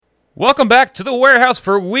Welcome back to the warehouse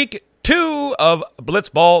for week 2 of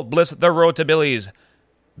Blitzball, Blitz the Road to Billy's.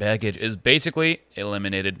 Baggage is basically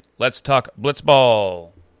eliminated. Let's talk Blitzball.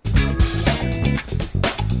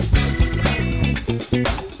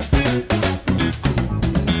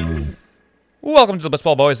 Welcome to the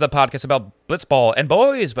Blitzball Boys, the podcast about Blitzball and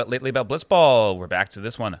boys, but lately about Blitzball. We're back to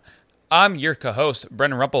this one. I'm your co-host,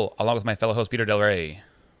 Brendan Rumpel, along with my fellow host, Peter Del Rey.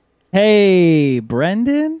 Hey,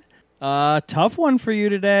 Brendan. Tough one for you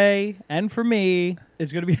today, and for me.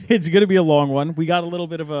 It's gonna be a long one. We got a little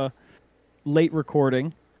bit of a late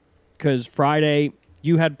recording because Friday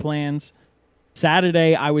you had plans.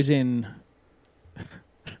 Saturday I was in the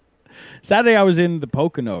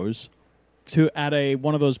Poconos at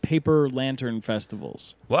one of those paper lantern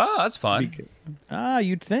festivals. Wow, that's fun.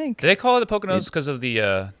 You'd think. Do they call it the Poconos because of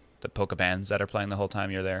the polka bands that are playing the whole time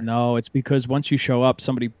you're there? No, it's because once you show up,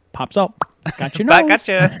 somebody pops up. Got your nose.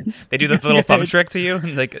 Gotcha. They do the little thumb trick to you.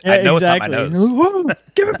 Like, yeah, I know exactly. It's not my nose.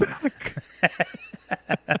 Give it back.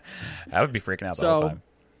 I would be freaking out the whole time.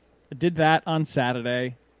 I did that on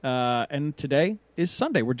Saturday, and today is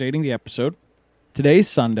Sunday. We're dating the episode. Today's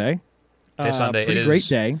Sunday. Today's Sunday. Pretty it great is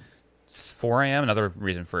day. 4 a.m. Another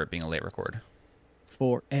reason for it being a late record.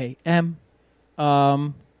 4 a.m.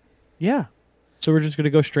 Yeah. So we're just going to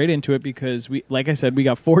go straight into it because like I said, we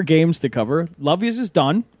got 4 games to cover. Love Yous is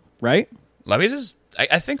done, right? Love Yous is,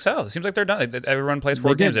 I think so. It seems like they're done. Everyone plays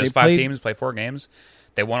 4 games. There's 5 teams play 4 games.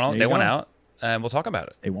 They won. They won out, and we'll talk about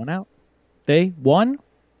it. They won out. They won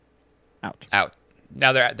out. Out.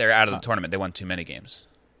 Now they're out of the tournament. They won too many games.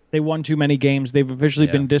 They won too many games. They've officially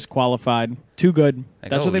been disqualified. Too good.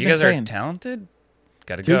 That's what they've been saying. You guys are talented?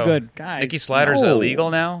 Gotta go. Too good. Guys, Nikki Slider's illegal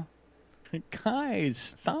now?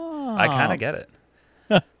 Guys, stop. I kind of get it.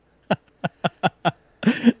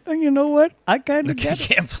 You know what? I kind of get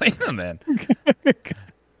it. I can't blame them, man.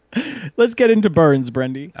 Let's get into Burns,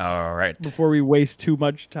 Brendy. All right. Before we waste too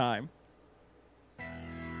much time.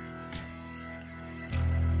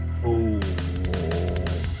 Oh.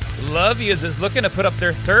 Love Yous is looking to put up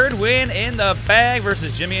their 3rd win in the bag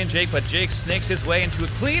versus Jimmy and Jake, but Jake snakes his way into a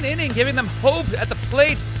clean inning, giving them hope at the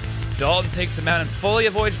plate. Dalton takes him out and fully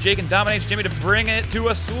avoids Jake and dominates Jimmy to bring it to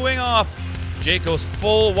a swing off. Jake goes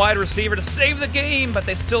full wide receiver to save the game, but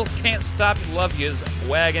they still can't stop Love Yous'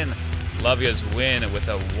 wagon. Love Yous win with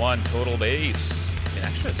a 1 total base in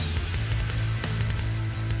extras.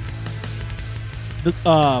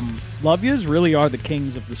 Love Yous really are the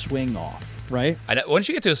kings of the swing off. Right? Once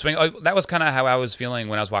you get to a swing, that was kind of how I was feeling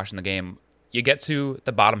when I was watching the game. You get to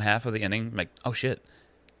the bottom half of the inning, like, oh shit,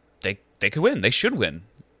 they could win. They should win.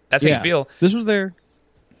 That's how you feel. This was their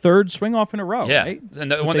 3rd swing off in a row, yeah. Right?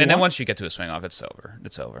 And then once you get to a swing off, it's over.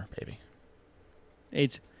 It's over, baby.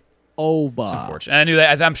 It's over. It's unfortunate. And I knew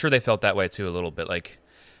that. I'm sure they felt that way too a little bit. Like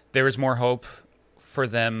there was more hope for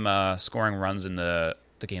them scoring runs in the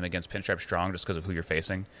game against Pinstripe Strong just because of who you're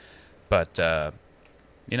facing. But it's a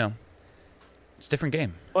different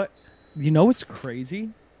game. But you know what's crazy?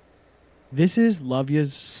 This is Love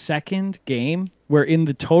Yous' 2nd game where in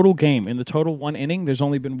the total 1 inning, there's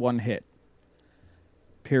only been 1 hit.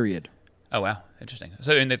 Period. Oh, wow. Interesting.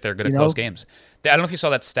 So they're good at close games. I don't know if you saw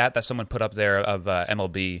that stat that someone put up there of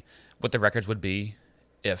MLB, what the records would be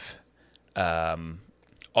if Nikki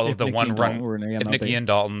and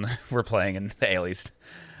Dalton were playing in the AL East.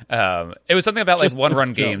 It was something about like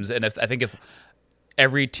 1-run games, and I think if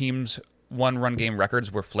every team's 1-run game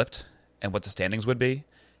records were flipped and what the standings would be,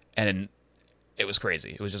 and it was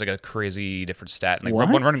crazy. It was just like a crazy different stat. And like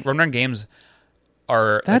one-run games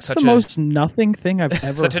are that's the most nothing thing I've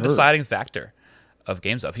ever such heard. A deciding factor of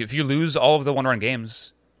games. If you lose all of the 1-run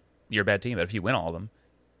games, you're a bad team. But if you win all of them,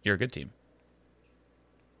 you're a good team.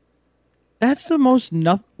 That's the most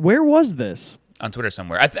Where was this? On Twitter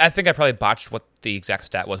somewhere. I think I probably botched what the exact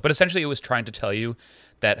stat was, but essentially it was trying to tell you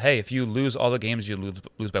that, hey, if you lose all the games you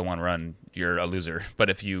lose by 1 run, you're a loser. But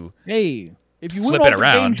if you win flip all it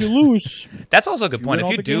around, the games, you lose. That's also a good point. If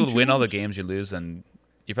you do win all the games you lose, then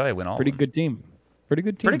you probably win all. Pretty good team. Pretty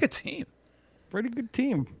good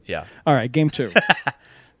team. Yeah. All right, game 2.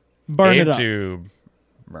 Burn it up. Game 2.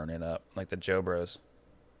 Burn it up like the Joe Bros.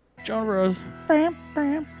 Joe Bros.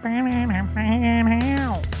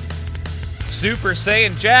 Super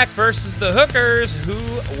Saiyan Jack versus the Hookers, who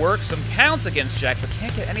work some counts against Jack but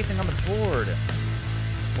can't get anything on the board.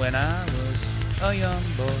 When I was a young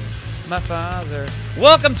boy, my father.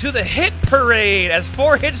 Welcome to the hit parade as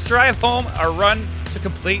 4 hits drive home a run to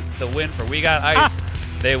complete the win for We Got Ice.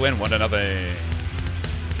 They win 1-0.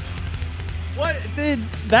 What?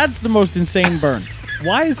 That's the most insane burn.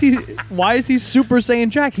 Why is he Super Saiyan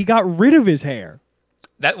Jack? He got rid of his hair.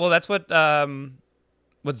 That's what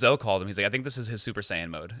what Zoe called him. He's like, I think this is his Super Saiyan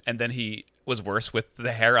mode. And then he was worse with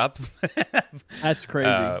the hair up. That's crazy.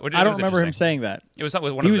 I don't remember him saying that. It was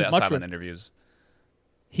one of the silent interviews.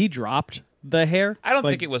 He dropped the hair? I don't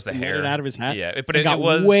think it was the hair. It out of his hat? Yeah, but it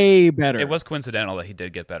was way better. It was coincidental that he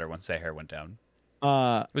did get better once that hair went down.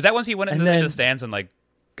 Was that once he went into the stands and like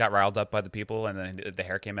got riled up by the people, and then the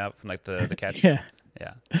hair came out from like the catch? Yeah.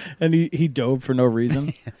 And he dove for no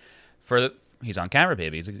reason. He's on camera,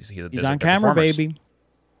 baby. He's on camera, baby.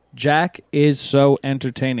 Jack is so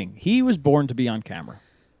entertaining. He was born to be on camera.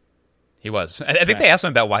 He was. I think they asked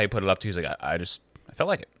him about why he put it up too. He's like, I felt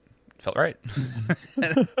like it. It felt right.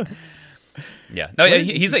 Yeah. No,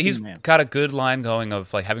 he's got a good line going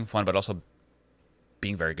of like having fun, but also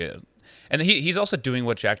being very good. And he's also doing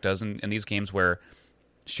what Jack does in these games where,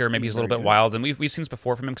 sure, maybe he's a little bit wild. And we've seen this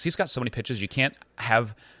before from him because he's got so many pitches. You can't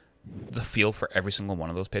have the feel for every single one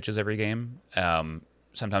of those pitches every game.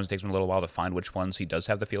 Sometimes it takes him a little while to find which ones he does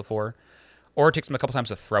have the feel for. Or it takes him a couple times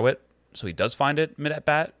to throw it, so he does find it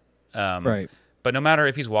mid-at-bat. Right. But no matter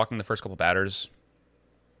if he's walking the first couple batters,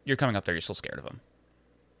 you're coming up there, you're still scared of him.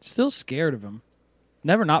 Still scared of him.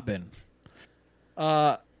 Never not been.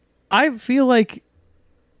 I feel like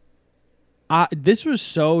this was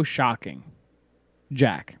so shocking,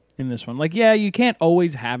 Jack, in this one. Like, yeah, you can't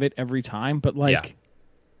always have it every time, but like,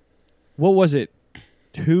 what was it?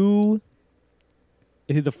 The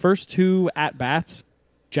first two at-bats,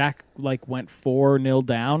 Jack like went 4-0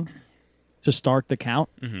 down to start the count.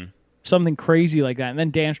 Mm-hmm. Something crazy like that. And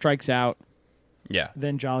then Dan strikes out. Yeah.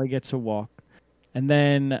 Then Jolly gets a walk. And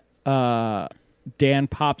then Dan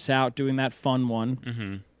pops out doing that fun one.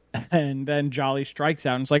 Mm-hmm. And then Jolly strikes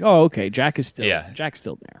out. And it's like, oh, okay, Jack's still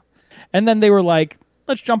there. And then they were like,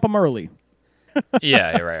 let's jump him early.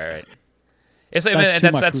 Yeah, right. It's,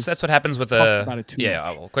 that's what happens with the... About it too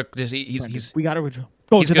much. Well, quick. He's we got to go to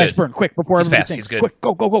the next burn, quick, before everybody thinks. He's good. Quick,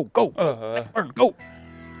 go. Next burn, go.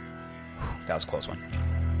 That was a close one.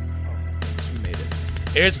 We made it.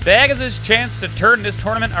 It's Baggins' chance to turn this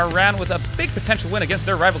tournament around with a big potential win against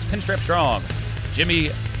their rivals Pinstripe Strong.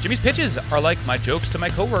 Jimmy's pitches are like my jokes to my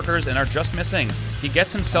coworkers and are just missing. He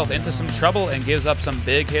gets himself into some trouble and gives up some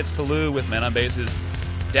big hits to Lou with men on bases.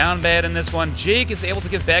 Down bad in this one, Jake is able to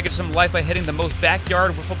give Baggage some life by hitting the most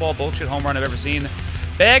backyard football bullshit home run I've ever seen.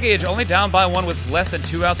 Baggage only down by one with less than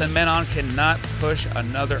 2 outs, and men on cannot push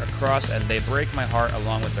another across, and they break my heart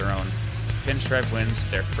along with their own. Pinstripe wins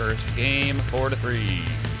their first game 4-3.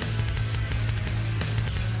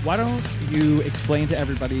 Why don't you explain to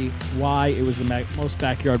everybody why it was the most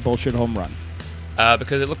backyard bullshit home run?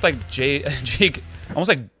 Because it looked like Jake almost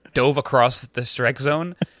like dove across the strike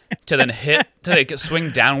zone to then hit, to like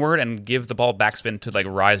swing downward and give the ball backspin to like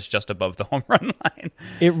rise just above the home run line.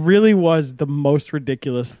 It really was the most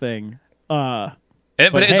ridiculous thing. But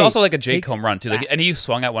it's also like a Jake home run too. Like, and he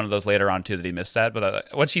swung at one of those later on too that he missed that.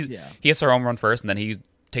 But once he hits the home run first, and then he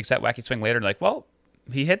takes that wacky swing later, and like, well,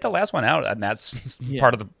 he hit the last one out, and that's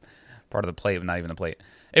part of the plate, but not even the plate.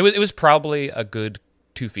 It was probably a good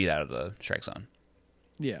 2 feet out of the strike zone.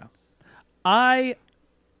 Yeah, I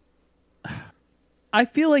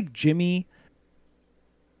feel like Jimmy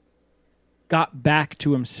got back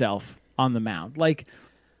to himself on the mound. Like,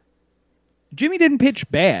 Jimmy didn't pitch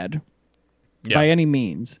bad by any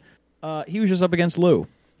means. He was just up against Lou,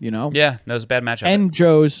 you know? Yeah, that was a bad matchup. And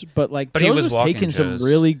Joe's, but he was taking some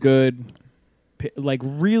really good, like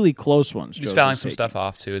really close ones. He's fouling some stuff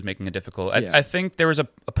off, too, is making it difficult. I think there was a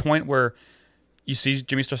point where you see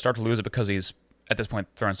Jimmy start to lose it because he's, at this point,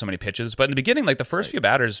 throwing so many pitches. But in the beginning, like the first few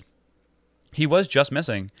batters, he was just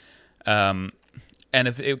missing. And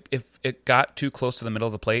if it got too close to the middle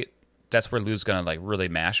of the plate, that's where Lou's going to like really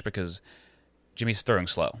mash because Jimmy's throwing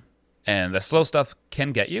slow. And the slow stuff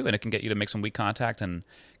can get you, and it can get you to make some weak contact and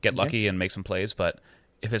get lucky and make some plays. But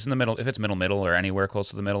if it's in the middle, if it's middle or anywhere close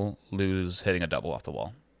to the middle, Lou's hitting a double off the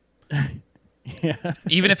wall.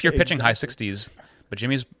 Even if you're pitching high 60s, but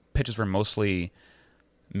Jimmy's pitches were mostly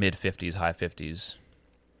mid 50s, high 50s.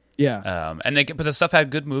 Yeah. But the stuff had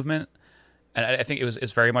good movement, and I think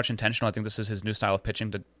it's very much intentional. I think this is his new style of pitching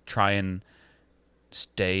to try and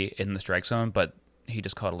stay in the strike zone, but he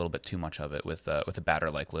just caught a little bit too much of it with a batter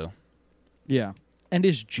like Lou. Yeah. And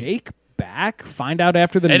is Jake back? Find out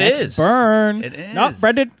after the next burn. It is. No,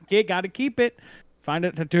 Brendan, you got to keep it. Find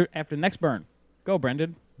it after the next burn. Go,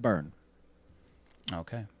 Brendan. Burn.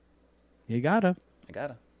 Okay. You gotta. I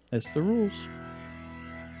gotta. That's the rules.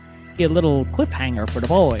 Get a little cliffhanger for the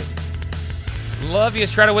boy.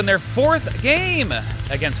 Lovius try to win their 4th game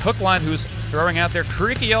against Hookline, who's throwing out their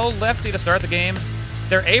creaky old lefty to start the game.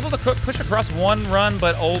 They're able to push across 1 run,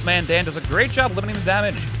 but Old Man Dan does a great job limiting the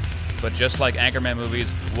damage. But just like Anchorman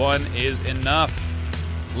movies, 1 is enough.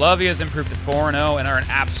 Lovey has improved to 4-0 and are an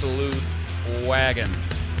absolute wagon.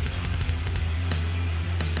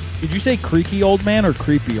 Did you say creaky old man or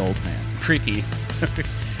creepy old man? Creaky.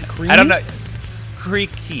 Creamy? I don't know.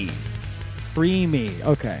 Creaky. Creamy.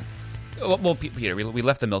 Okay. Well, Peter, we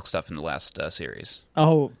left the milk stuff in the last series.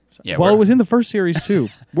 Oh, yeah. Well, it was in the first series too.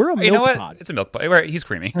 We're a milk You know what? pod. It's a milk pod. He's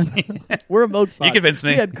creamy. We're a milk pod. You convinced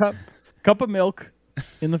me. We had cup of milk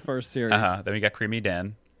in the first series. Then we got Creamy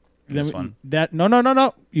Dan. This one.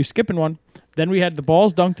 No. You skipping one. Then we had the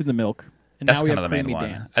balls dunked in the milk. And That's now we kind have of the main Creamy one.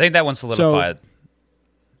 Dan. I think that one solidified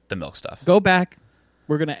the milk stuff. Go back.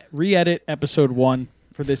 We're going to re-edit episode 1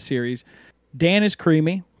 for this series. Dan is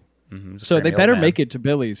creamy. Mm-hmm. So they better make it to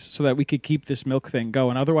Billy's so that we could keep this milk thing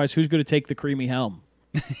going. Otherwise, who's going to take the creamy helm?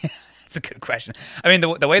 That's a good question. I mean,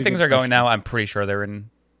 the way things are going now, I'm pretty sure they're in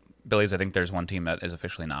Billy's. I think there's one team that is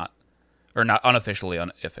officially not. Or not unofficially,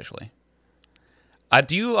 officially.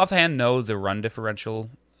 Do you offhand know the run differential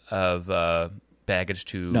of Baggage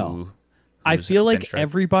to... No. I feel like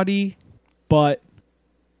everybody but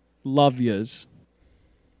Lovia's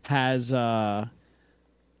has... No.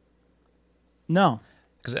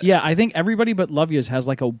 Yeah, I think everybody but Lovia's has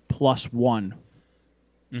like a +1.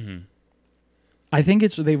 Mm-hmm. I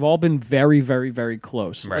think they've all been very, very, very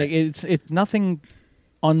close. Right. Like it's nothing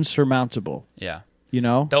unsurmountable. Yeah. You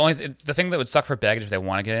know? The thing that would suck for Baggage if they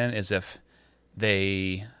want to get in is if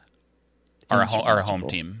they are a home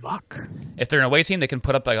team. Fuck. If they're an away team, they can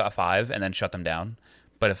put up like a 5 and then shut them down.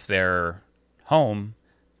 But if they're home,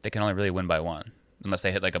 they can only really win by 1 unless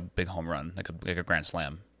they hit like a big home run, like a grand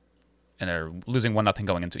slam, and they're losing 1-0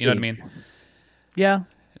 going into. You know what I mean? Yeah.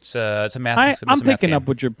 It's a math. I'm picking up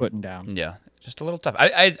what you're putting down. Yeah, just a little tough.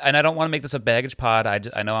 I don't want to make this a Baggage pod.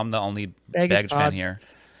 I know I'm the only Baggage fan here,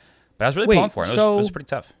 but I was really pulling for it. It was pretty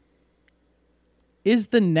tough. Is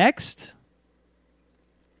the next?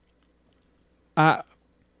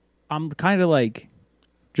 I'm kind of like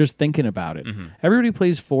just thinking about it. Mm-hmm. Everybody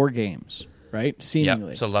plays 4 games, right?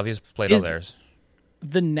 Seemingly. Yeah. So Lovey's played all theirs.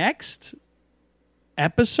 The next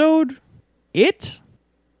episode,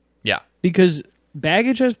 yeah, because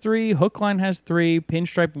Baggage has 3, Hookline has 3,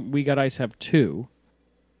 Pinstripe, We Got Ice have 2.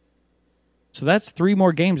 So that's 3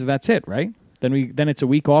 more games, and that's it, right? Then it's a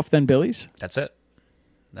week off, then Billy's? That's it.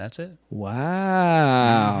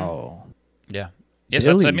 Wow. Mm-hmm. Yeah. Yes,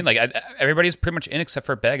 that's what I mean. Like everybody's pretty much in except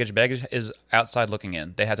for Baggage. Baggage is outside looking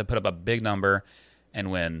in. They have to put up a big number and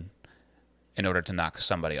win in order to knock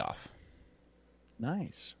somebody off.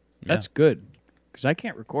 Nice. That's good, because I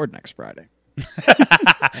can't record next Friday.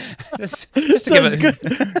 just to give it good.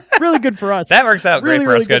 Really good for us. That works out really, great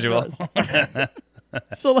for really our schedule.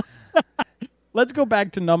 So let's go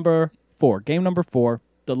back to number 4. Game number 4,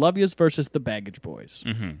 the Lovias versus the Baggage Boys.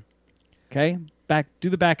 Mm-hmm. Okay? Do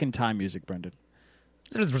the back in time music, Brendan.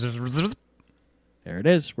 There it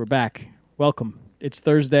is. We're back. Welcome. It's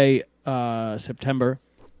Thursday, September.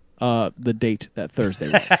 The date that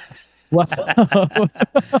Thursday was.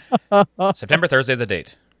 September, Thursday, the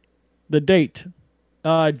date. The date.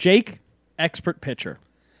 Jake, expert pitcher.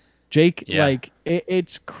 Jake,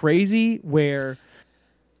 it's crazy where,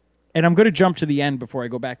 and I'm going to jump to the end before I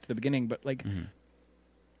go back to the beginning, but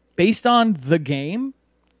based on the game,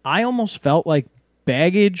 I almost felt like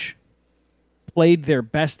Baggage played their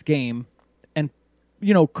best game and,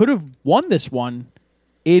 could have won this one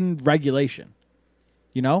in regulation.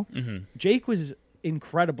 Jake was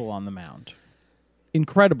incredible on the mound.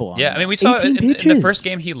 Incredible. I mean, we saw in the first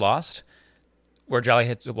game he lost, where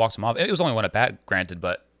Jolly walks him off. It was only 1 at bat, granted,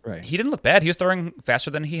 but he didn't look bad. He was throwing faster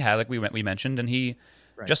than he had, like we mentioned, and he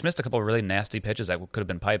just missed a couple of really nasty pitches that could have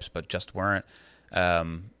been pipes, but just weren't.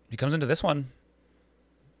 He comes into this one,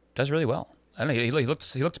 does really well. I don't know. He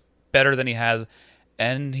looks better than he has,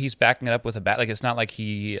 and he's backing it up with a bat. Like it's not like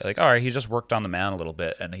all right, he's just worked on the mound a little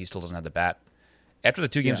bit, and he still doesn't have the bat. After the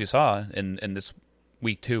 2 games you saw in this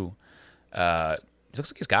week 2. It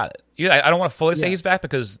looks like he's got it. I don't want to fully say he's back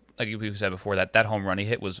because, like we said before, that home run he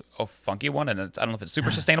hit was a funky one, and I don't know if it's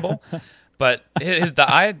super sustainable, but the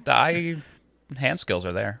eye hand skills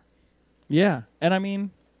are there. Yeah, and I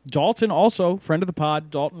mean Dalton also friend of the pod.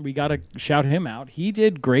 Dalton, we got to shout him out. He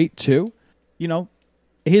did great too.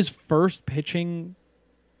 His first pitching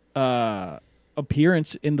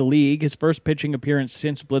appearance in the league, his first pitching appearance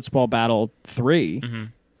since Blitzball Battle 3,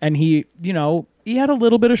 and he had a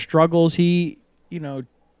little bit of struggles. He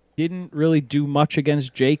didn't really do much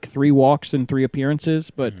against Jake. 3 walks and 3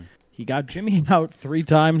 appearances, but he got Jimmy out 3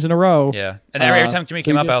 times in a row. Yeah, and every time Jimmy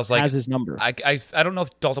came up, I was like, has his number. I don't know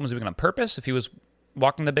if Dalton was doing it on purpose. If he was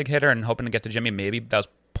walking the big hitter and hoping to get to Jimmy, maybe that was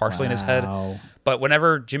partially in his head. But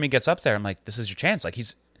whenever Jimmy gets up there, I'm like, this is your chance. Like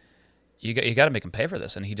you got to make him pay for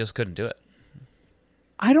this, and he just couldn't do it.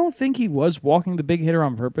 I don't think he was walking the big hitter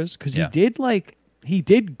on purpose because Yeah. he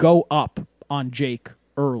did go up on Jake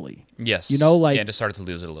early. Yes. And just started to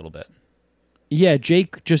lose it a little bit. Yeah,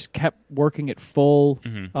 Jake just kept working it full.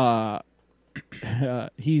 Mm-hmm.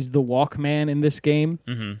 He's the walk man in this game.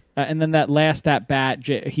 Mm-hmm. And then that last at bat,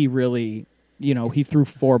 he really, he threw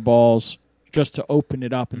 4 balls just to open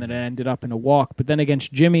it up, and then it ended up in a walk. But then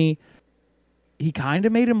against Jimmy, he kind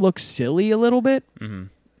of made him look silly a little bit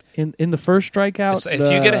in the first strikeout.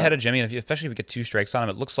 If you get ahead of Jimmy, and especially if you get 2 strikes on him,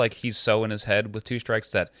 it looks like he's so in his head with 2 strikes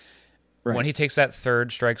that when he takes that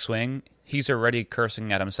 3rd strike swing, he's already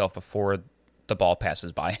cursing at himself before the ball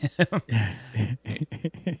passes by him.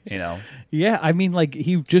 Yeah, I mean,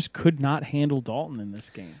 he just could not handle Dalton in this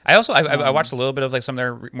game. I watched a little bit of some of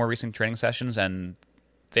their more recent training sessions, and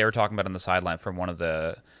they were talking about on the sideline from one of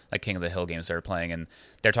the King of the Hill games they were playing, and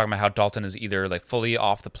they're talking about how Dalton is either fully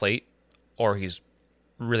off the plate or he's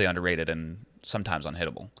really underrated and sometimes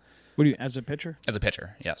unhittable. What do you, as a pitcher? As a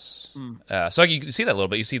pitcher, yes. So you see that a little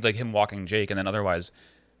bit. You see him walking Jake, and then otherwise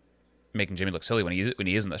making Jimmy look silly when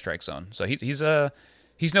he is in the strike zone. So he's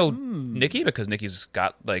no Nicky, because Nicky's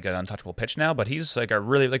got an untouchable pitch now, but he's a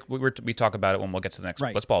really we talk about it when we'll get to the next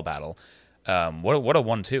Blitzball battle. What a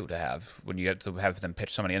 1-2 to have when you get to have them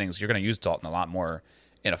pitch so many innings. You're going to use Dalton a lot more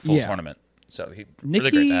in a full tournament. So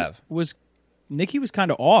really great to have. Nicky was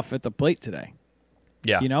kind of off at the plate today.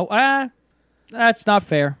 Yeah, that's not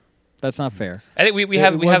fair. That's not fair. I think we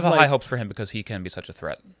have high hopes for him because he can be such a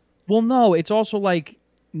threat. Well, no, it's also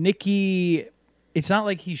Nicky. It's not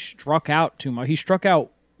like he struck out too much. He struck out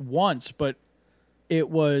once, but it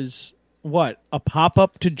was a pop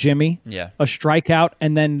up to Jimmy, a strikeout,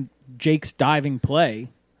 and then Jake's diving play,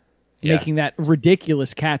 making that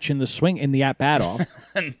ridiculous catch in the swing in the at bat off.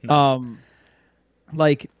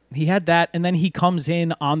 He had that, and then he comes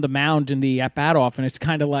in on the mound in the at bat off, and it's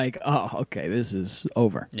kind of oh, okay, this is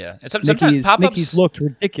over. Yeah, and sometimes pop-ups Nicky's looked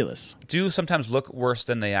ridiculous. Do sometimes look worse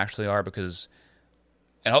than they actually are because,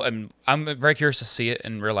 and I'm very curious to see it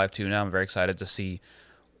in real life too. Now I'm very excited to see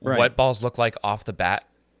what balls look like off the bat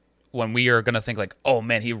when we are going to think oh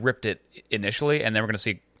man, he ripped it initially, and then we're going to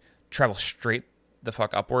see travel straight the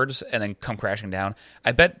fuck upwards and then come crashing down.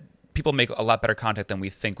 I bet people make a lot better contact than we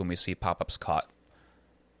think when we see pop-ups caught.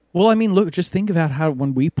 Well, I mean, look, just think about how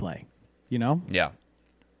when we play, Yeah.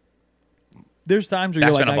 There's times where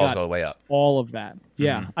Backspin I balls got go way up. all of that.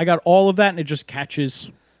 Yeah, I got all of that, and it just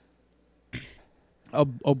catches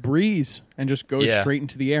a breeze and just goes straight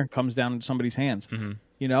into the air and comes down into somebody's hands.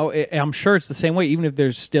 I'm sure it's the same way, even if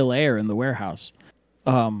there's still air in the warehouse.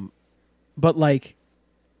 But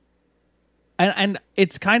and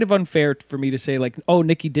it's kind of unfair for me to say oh,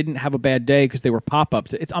 Nicky didn't have a bad day because they were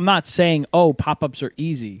pop-ups. I'm not saying pop-ups are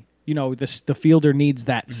easy. The fielder needs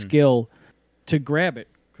that skill to grab it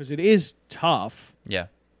because it is tough. Yeah.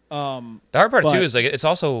 The hard part too is it's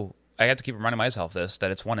also, I have to keep reminding myself that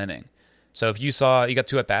it's 1 inning. So if you got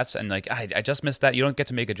 2 at bats and I just missed that, you don't get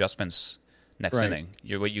to make adjustments next inning.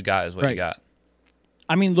 What you got is what you got.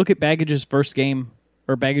 I mean, look at Baggage's first game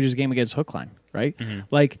or Baggage's game against Hookline, right?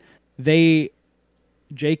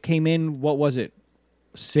 Jake came in, what was it?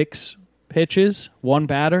 6 pitches, 1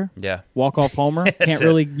 batter. Yeah. Walk-off homer.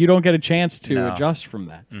 You don't get a chance to adjust from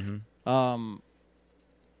that.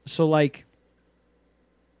 So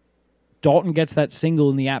Dalton gets that single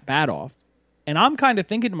in the at-bat off. And I'm kind of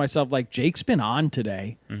thinking to myself, Jake's been on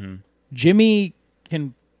today. Jimmy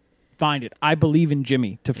can find it. I believe in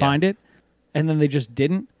Jimmy to find it. And then they just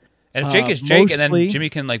didn't. And if Jake is Jake, and then Jimmy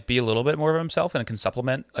can be a little bit more of himself and can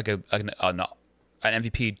supplement an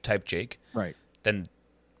MVP type Jake, right? Then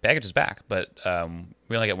Baggage is back, but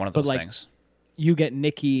we only get one of those things. You get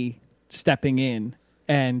Nicky stepping in,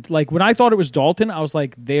 and when I thought it was Dalton, I was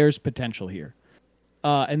there's potential here.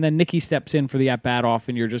 And then Nicky steps in for the at bat off,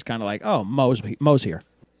 and you're just kind of oh, Mo's here.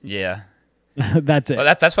 Yeah, that's it. Well,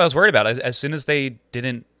 that's what I was worried about. As soon as they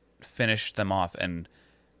didn't finish them off and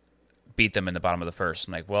beat them in the bottom of the first,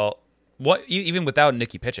 I'm what? Even without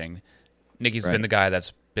Nicky pitching, Nicky's been the guy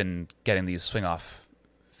that's been getting these swing-off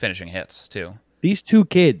finishing hits, too. These 2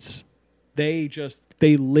 kids, they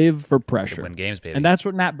live for pressure. To win games, baby. And that's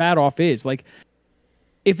what that bat-off is.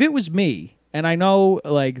 If it was me, and I know,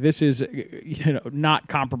 this is, not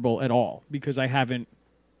comparable at all, because I haven't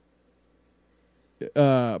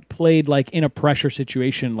played, in a pressure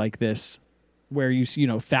situation like this, where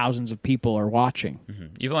thousands of people are watching.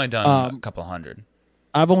 You've only done a couple hundred.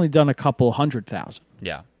 I've only done a couple 100,000.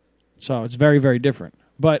 Yeah. So it's very, very different.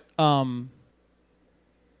 But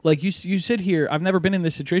you sit here, I've never been in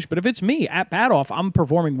this situation, but if it's me at bat off, I'm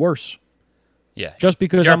performing worse. Yeah. Just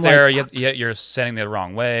because you're I'm up there, you're setting the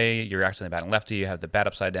wrong way, you're accidentally batting lefty, you have the bat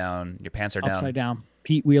upside down, your pants are down. Upside down.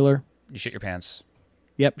 Pete Wheeler. You shit your pants.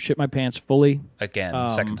 Yep, shit my pants fully. Again,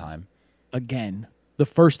 second time. Again. The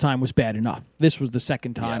first time was bad enough. This was the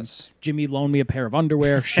second time. Yes. Jimmy loaned me a pair of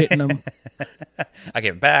underwear, shitting them. I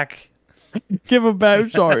gave it back. Give them back.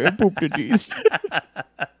 Sorry, I pooped in these.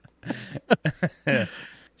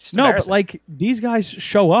 No, but like these guys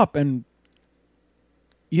show up and,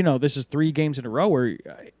 this is 3 games in a row where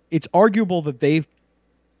it's arguable that they've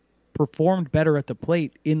performed better at the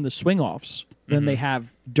plate in the swing-offs than they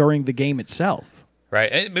have during the game itself. Right,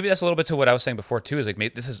 and maybe that's a little bit to what I was saying before too. Is like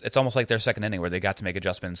it's almost like their second inning where they got to make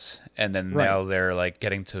adjustments, and then now they're like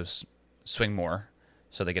getting to swing more,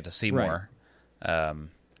 so they get to see more,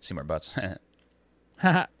 see more butts.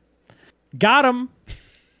 Got him.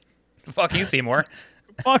 Fuck you, Seymour.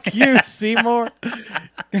 Fuck you, Seymour.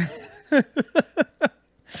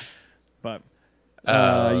 But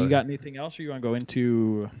you got anything else, or you want to go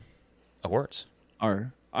into awards?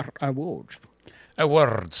 Our awards.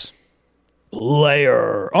 Awards.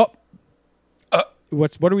 Player. Oh.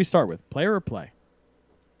 What do we start with? Player or play?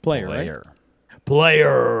 Player. Right?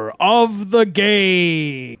 Player of the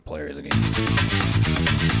game. Player of the game.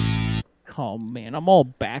 Oh man, I'm all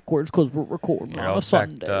backwards because we're recording on a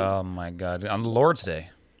Sunday. Oh my god, on the Lord's Day.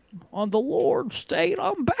 On the Lord's Day,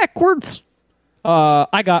 I'm backwards.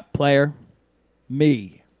 I got player.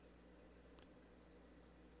 Me.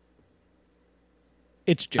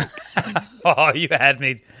 It's Jake. Oh, you had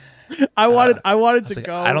me. I wanted to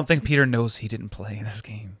go. I don't think Peter knows he didn't play in this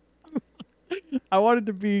game. I wanted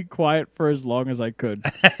to be quiet for as long as I could,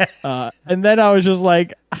 and then I was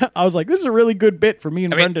like, this is a really good bit for me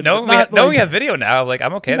and Brendan. We have video now. Like,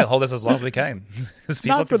 I'm okay to hold this as long as we can.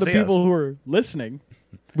 Not for the people who are listening.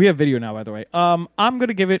 We have video now, by the way. I'm going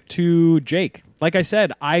to give it to Jake. Like I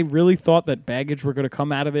said, I really thought that Baggage were going to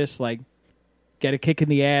come out of this, like, get a kick in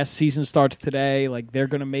the ass. Season starts today. Like, they're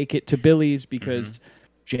going to make it to Billy's because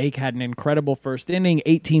Jake had an incredible first inning,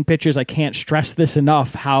 18 pitches. I can't stress this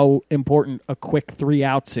enough, how important a quick 3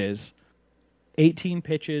 outs is. 18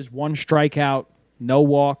 pitches, 1 strikeout, no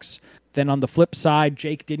walks. Then on the flip side,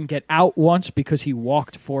 Jake didn't get out once because he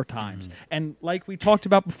walked 4 times. And like we talked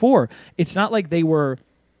about before, it's not like they were,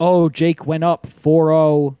 Jake went up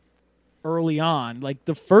 4-0 early on. Like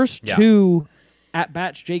the first 2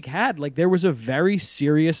 at-bats Jake had, like there was a very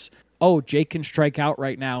serious, Jake can strike out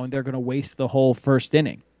right now and they're going to waste the whole first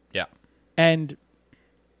inning. Yeah. And,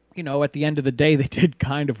 at the end of the day, they did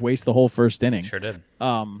kind of waste the whole first inning. Sure did.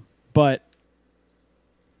 But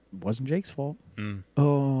it wasn't Jake's fault.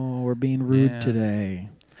 Oh, we're being rude today.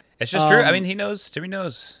 It's just true. I mean, he knows. Jimmy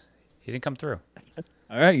knows. He didn't come through.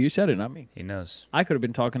 All right, you said it, not me. He knows. I could have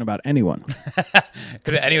been talking about anyone.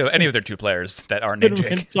 Could have any of their 2 players that aren't named Jake.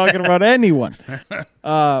 Been talking about anyone.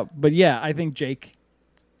 But yeah, I think Jake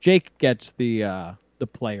gets the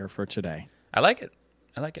player for today. I like it.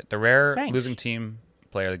 The rare losing team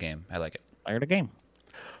player of the game. I like it. Player of the game.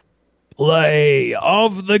 Play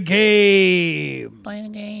of the game. Play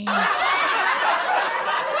of the game.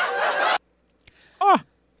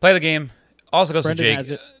 Play of the game. Also goes Brendan to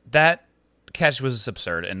Jake. That catch was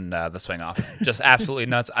absurd in the swing off. Just absolutely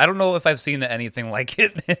nuts. I don't know if I've seen anything like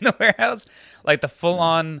it in the warehouse. Like the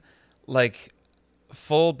full-on, like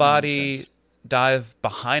full body dive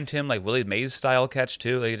behind him, like Willie Mays style catch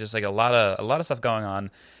too. Like just like a lot of stuff going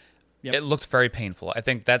on. Yep. It looked very painful. I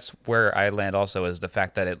think that's where I land also, is the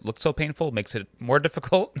fact that it looked so painful makes it more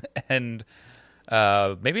difficult and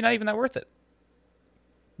maybe not even that worth it.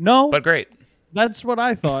 No. But great. That's what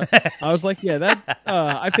I thought. I was like,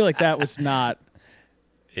 I feel like that was not.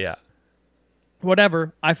 Yeah.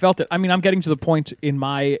 Whatever. I felt it. I mean, I'm getting to the point in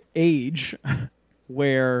my age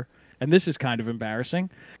where, and this is kind of embarrassing,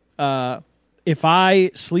 if I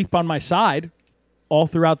sleep on my side all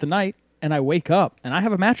throughout the night and I wake up, and I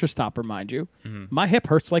have a mattress topper, mind you, my hip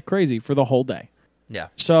hurts like crazy for the whole day. Yeah.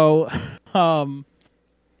 So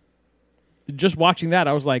just watching that,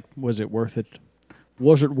 I was like, was it worth it?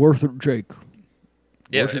 Was it worth it, Jake?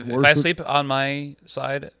 Yeah, if I sleep on my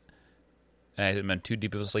side and I'm in too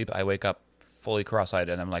deep of a sleep, I wake up fully cross-eyed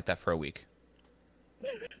and I'm like that for a week.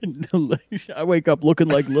 I wake up looking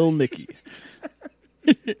like Lil Nicky.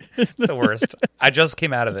 It's the worst. I just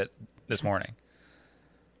came out of it this morning.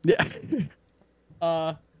 Yeah.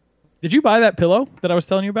 Did you buy that pillow that I was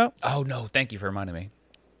telling you about? Oh, no. Thank you for reminding me.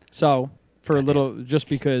 So, for a little, just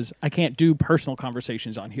because I can't do personal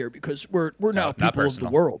conversations on here because we're now people of the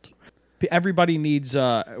world. Everybody needs,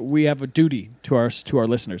 we have a duty to our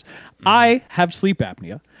listeners. I have sleep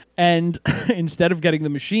apnea. And instead of getting the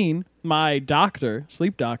machine, my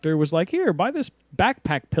sleep doctor, was like, here, buy this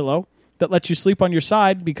backpack pillow that lets you sleep on your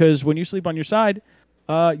side, because when you sleep on your side,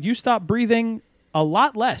 you stop breathing a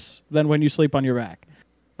lot less than when you sleep on your back.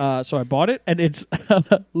 So I bought it, and it's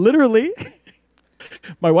literally,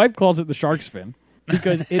 my wife calls it the shark's fin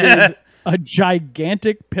because it is a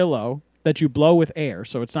gigantic pillow that you blow with air,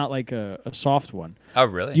 so it's not like a soft one. Oh,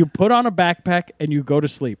 really? You put on a backpack and you go to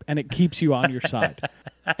sleep, and it keeps you on your side.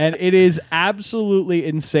 And it is absolutely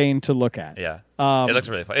insane to look at. Yeah. It looks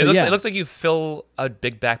really fun. It looks like you fill a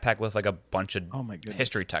big backpack with like a bunch of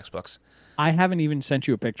history textbooks. I haven't even sent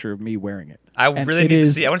you a picture of me wearing it. I really need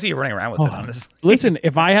to see. I want to see you running around with it, honestly. Listen,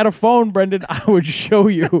 if I had a phone, Brendan, I would show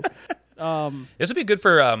you. This would be good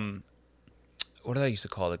for, what did I used to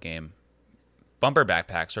call the game? Bumper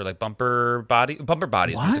backpacks or like bumper bodies,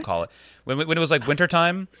 we used to call it. When it was like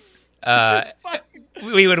wintertime,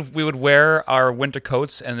 we would wear our winter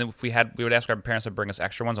coats, and then if we would ask our parents to bring us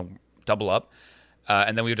extra ones and double up,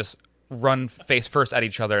 and then we would just run face first at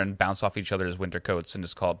each other and bounce off each other's winter coats and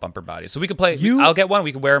just call it bumper bodies. So we could play. I'll get one.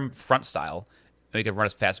 We could wear them front style, and we could run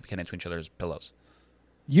as fast as we can into each other's pillows.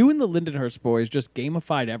 You and the Lindenhurst boys just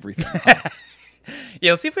gamified everything.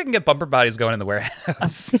 Yeah, let's see if we can get bumper bodies going in the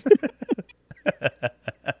warehouse.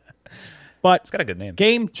 But it's got a good name.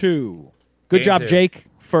 Game 2. Good job, Jake,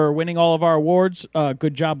 for winning all of our awards.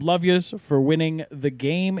 Good job, Love Yous, for winning the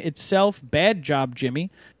game itself. Bad job,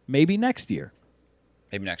 Jimmy. Maybe next year.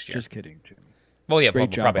 Maybe next year. Just kidding, Jimmy. Well, yeah,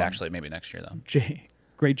 probably actually maybe next year, though.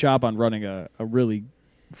 Great job on running a really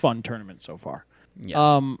fun tournament so far.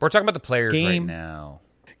 Yeah. We're talking about the players right now.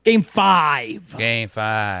 Game 5. Game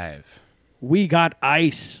 5. We got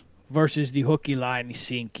Ice versus the Hooky Liney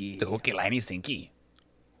Sinky. The Hooky Liney Sinky.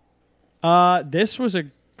 This was a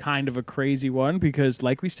kind of a crazy one because,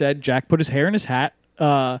 like we said, Jack put his hair in his hat.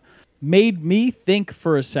 Made me think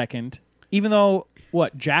for a second, even though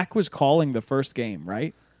Jack was calling the first game,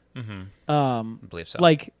 right? Mm-hmm. I believe so.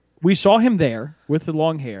 Like we saw him there with the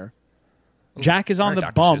long hair. Jack is on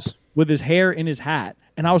the bump with his hair in his hat,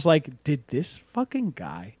 and I was like, did this fucking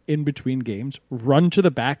guy in between games run to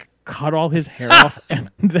the back, cut all his hair off, and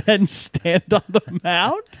then stand on the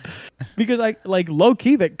mound? Because like low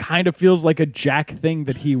key, that kind of feels like a Jack thing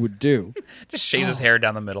that he would do. Just shaves his hair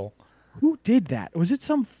down the middle. Who did that? Was it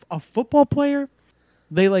a football player?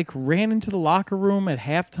 They like ran into the locker room at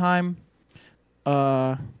halftime.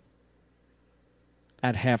 At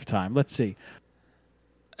halftime, let's see.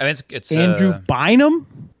 I mean, it's Andrew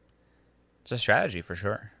Bynum. It's a strategy for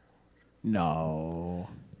sure. No.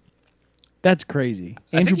 That's crazy.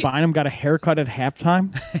 Andrew Bynum got a haircut at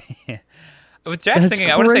halftime. Yeah. With Jack's thinking,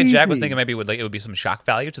 I want to say Jack was thinking maybe it would be some shock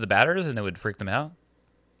value to the batters and it would freak them out.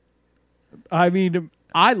 I mean,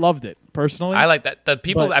 I loved it personally. I like that. The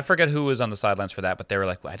people, I forget who was on the sidelines for that, but they were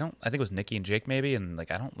like, I think it was Nikki and Jake maybe, and like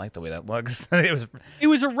I don't like the way that looks. It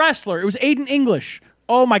was a wrestler. It was Aiden English.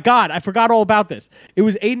 Oh my God, I forgot all about this. It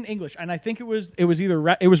was Aiden English, and I think it was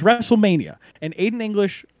WrestleMania, and Aiden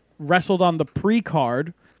English wrestled on the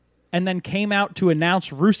pre-card, and then came out to announce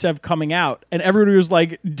Rusev coming out, and everybody was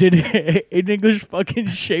like, "Did Aiden English fucking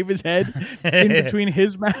shave his head in between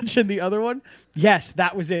his match and the other one?" Yes,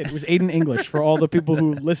 that was it. It was Aiden English for all the people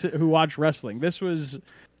who watch wrestling. This was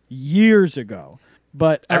years ago,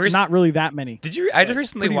 but not really that many. Did you? I just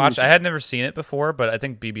recently watched. I had never seen it before, but I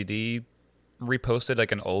think BBD reposted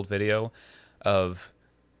like an old video of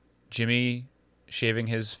Jimmy shaving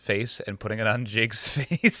his face and putting it on Jake's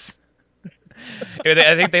face.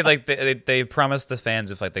 I think they promised the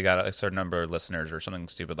fans if like they got a certain number of listeners or something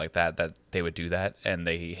stupid like that they would do that, and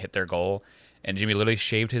they hit their goal. And Jimmy literally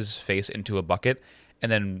shaved his face into a bucket,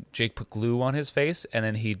 and then Jake put glue on his face, and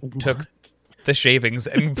then he took the shavings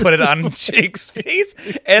and put it on Jake's face.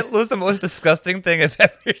 It was the most disgusting thing I've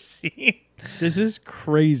ever seen. This is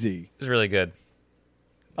crazy. It was really good.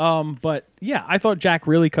 But yeah, I thought Jack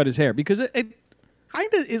really cut his hair because it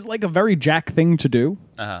kind of is like a very Jack thing to do.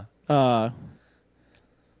 Cut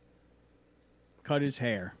his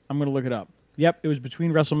hair. I'm going to look it up. Yep, it was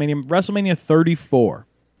between WrestleMania 34.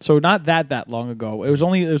 So not that long ago. It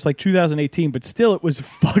was like 2018, but still it was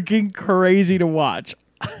fucking crazy to watch.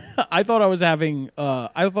 I thought I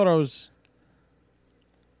was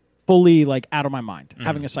fully like out of my mind,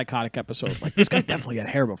 having a psychotic episode. Like, this guy definitely had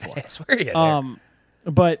hair before. I swear he had hair.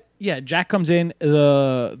 But yeah, Jack comes in,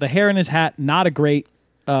 the hair in his hat, not a great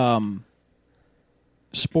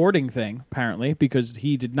sporting thing, apparently, because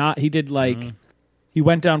he did he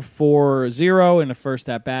went down 4-0 in the first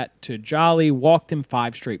at bat to Jolly, walked him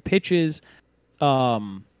 5 straight pitches,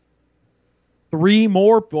 3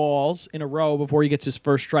 more balls in a row before he gets his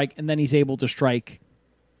first strike, and then he's able to strike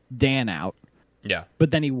Dan out. Yeah.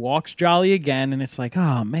 But then he walks Jolly again, and it's like,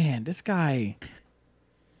 oh man, this guy,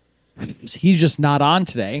 he's just not on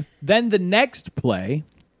today. Then the next play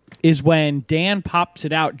is when Dan pops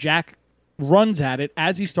it out. Jack runs at it.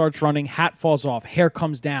 As he starts running, hat falls off, hair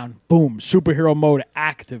comes down. Boom! Superhero mode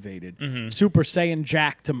activated. Super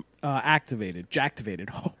Saiyan activated. Jacktivated.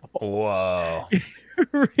 Whoa!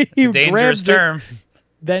 He a dangerous term.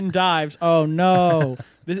 Then dives. Oh no!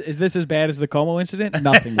 Is this as bad as the Como incident?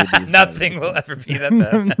 Nothing will be. Nothing will ever be that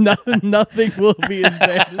bad. Nothing will be as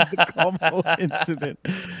bad as the Como incident.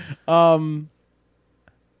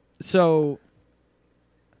 So.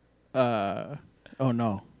 Oh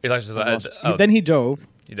no! Then he dove.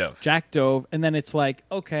 He dove. Jack dove, and then it's like,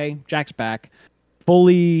 okay, Jack's back.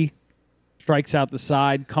 Fully strikes out the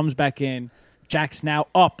side, comes back in. Jack's now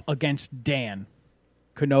up against Dan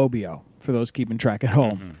Canobio, for those keeping track at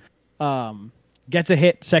home. Gets a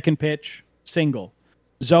hit, second pitch, single.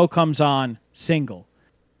 Zoe comes on, single.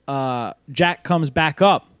 Jack comes back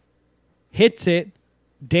up, hits it.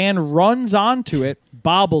 Dan runs onto it,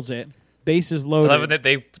 bobbles it. Bases loaded. I love it that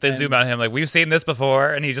they zoom on him like, we've seen this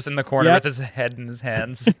before, and he's just in the corner with his head in his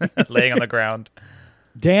hands, laying on the ground.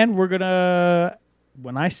 Dan,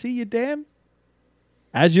 when I see you, Dan,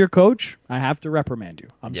 as your coach, I have to reprimand you.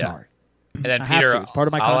 I'm sorry. And then Peter, it's part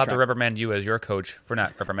of my contract. I'll have to reprimand you as your coach for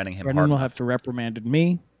not reprimanding him. Brendan will have to reprimand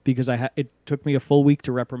me because it took me a full week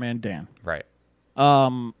to reprimand Dan. Right.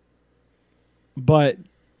 But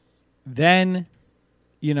then,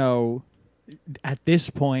 at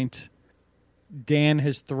this point, Dan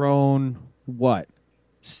has thrown,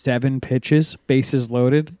 7 pitches, bases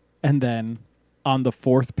loaded, and then on the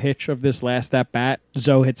 4th pitch of this last at-bat,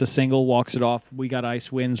 Zoe hits a single, walks it off. We Got Ice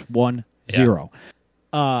wins 1-0.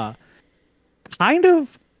 Kind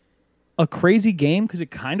of a crazy game because it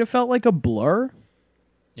kind of felt like a blur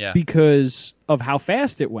because of how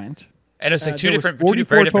fast it went. And it's like two very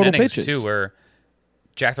different innings, pitches. Too, where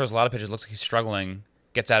Jack throws a lot of pitches, looks like he's struggling,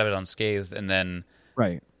 gets out of it unscathed, and then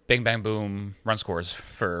bing, bang, boom, run scores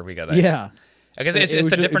for We Got Ice. Yeah. I guess it's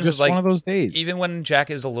the difference is like one of those days. Even when Jack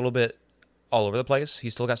is a little bit all over the place,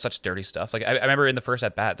 he's still got such dirty stuff. Like I remember in the first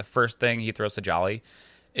at bat, the first thing he throws to Jolly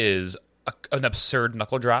is an absurd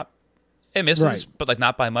knuckle drop. It misses, but like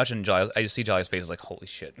not by much. And Jolly, I just see Jolly's face is like, holy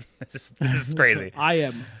shit, this is crazy. I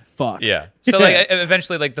am fucked. Yeah. So like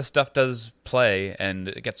eventually, like the stuff does play, and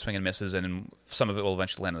it gets swing and misses, and some of it will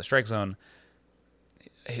eventually land in the strike zone.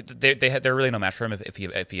 They're really no match for him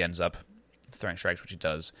if he ends up throwing strikes, which he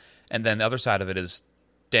does. And then the other side of it is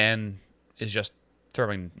Dan is just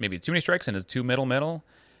throwing maybe too many strikes and is too middle,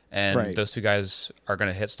 and those two guys are going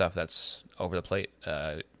to hit stuff that's over the plate.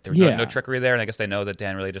 There's no trickery there, and I guess they know that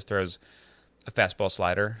Dan really just throws a fastball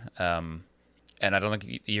slider, and I don't think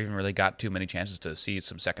he even really got too many chances to see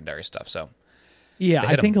some secondary stuff. So yeah,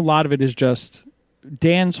 I think a lot of it is just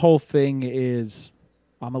Dan's whole thing is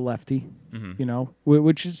I'm a lefty,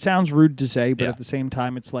 which it sounds rude to say, but at the same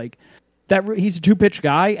time, it's like that he's a 2-pitch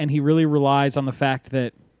guy, and he really relies on the fact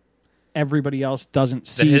that everybody else doesn't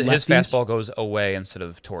see his fastball goes away instead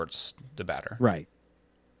of towards the batter. Right.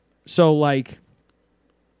 So, like,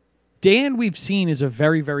 Dan we've seen is a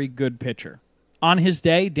very, very good pitcher. On his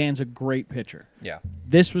day, Dan's a great pitcher. Yeah.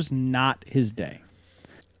 This was not his day.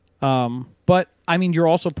 But, I mean, you're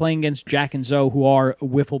also playing against Jack and Zoe, who are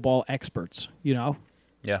wiffle ball experts, Yeah.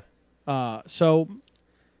 So,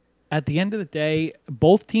 at the end of the day,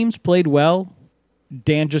 both teams played well.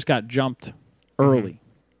 Dan just got jumped early.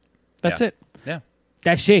 That's it. Yeah.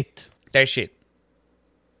 That's it. That's it.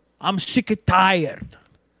 I'm sick and tired.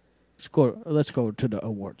 Let's go to the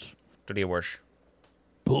awards. To the awards.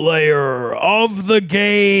 Player of the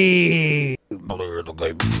game. Player of the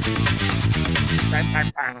game.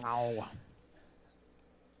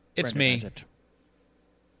 It's me.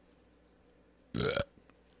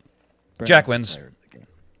 Jack wins.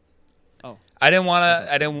 Oh.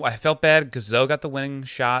 I felt bad because Zoe got the winning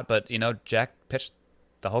shot, but Jack pitched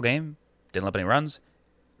the whole game, didn't let up any runs,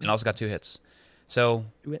 and also got 2 hits. So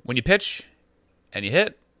when you pitch and you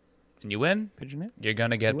hit and you win, you're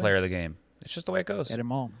gonna get player of the game. It's just the way it goes. Get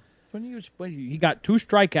him all. He got 2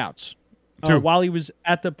 strikeouts while he was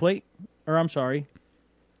at the plate. Or I'm sorry,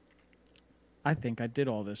 I think I did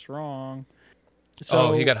all this wrong.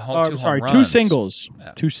 So, he got two home runs. 2 singles.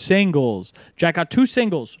 Yeah. 2 singles. Jack got 2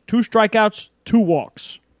 singles, 2 strikeouts, 2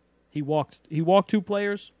 walks. He walked 2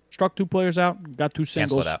 players, struck 2 players out, got 2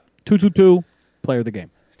 singles. Cancel it out. 2-2-2, player of the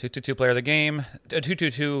game. 2-2-2 player of the game. A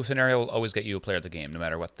 2-2-2 scenario will always get you a player of the game, no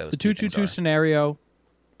matter what those. The 2-2-2 scenario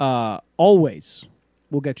always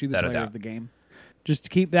will get you the player of the game.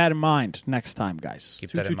 Just keep that in mind next time, guys.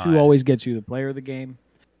 Keep that in mind. 2-2-2 always gets you the player of the game.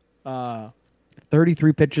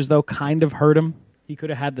 33 pitches though kind of hurt him. He could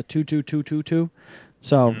have had the 2-2-2-2-2.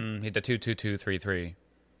 So he had the 2-2-2-3-3.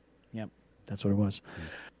 Yep, that's what it was.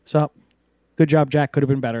 So Good job, Jack. Could have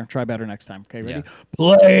been better. Try better next time. Okay, ready? Yeah.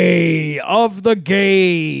 Play of the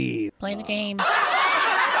game. Play the game.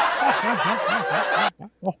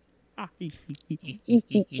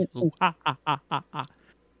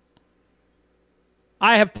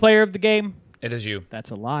 I have player of the game. It is you.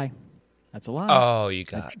 That's a lie. That's a lie. Oh, you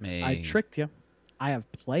got me. I tricked you. I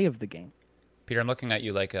have play of the game. Peter, I'm looking at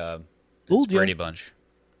you like a Fooled you. Brady Bunch.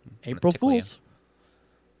 April tickle you. Fools.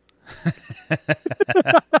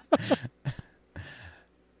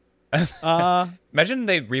 Imagine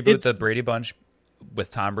they reboot the Brady Bunch with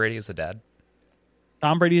Tom Brady as the dad.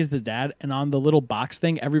 Tom Brady is the dad, and on the little box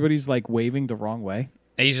thing, everybody's like waving the wrong way.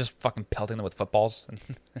 And he's just fucking pelting them with footballs.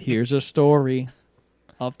 Here's a story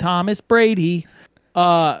of Thomas Brady.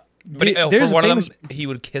 But there's for one a of famous... them, he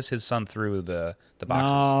would kiss his son through the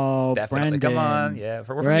boxes. No, Definitely. Come on. Brendan. Yeah,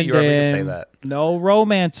 we're from New York. We can say that. No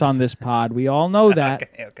romance on this pod. We all know that.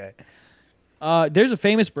 Okay. There's a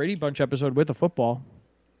famous Brady Bunch episode with a football.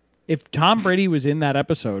 If Tom Brady was in that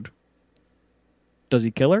episode, does he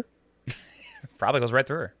kill her? Probably goes right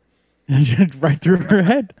through her. Right through her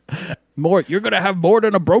head. You're going to have more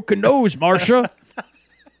than a broken nose, Marsha.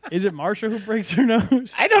 Is it Marsha who breaks her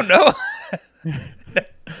nose? I don't know.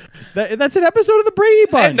 That's an episode of the Brady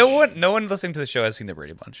Bunch. No one listening to the show has seen the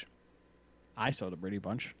Brady Bunch. I saw the Brady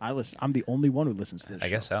Bunch. I'm the only one who listens to this. I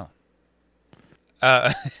guess so.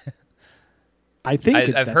 I think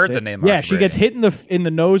I've heard the name. Yeah, Marsha she Brady. gets hit in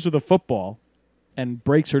the nose with a football and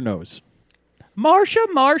breaks her nose. Marsha.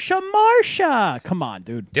 Come on,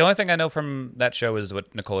 dude. The only thing I know from that show is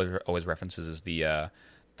what Nicole always references is the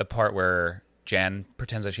part where Jan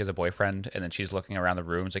pretends that she has a boyfriend, and then she's looking around the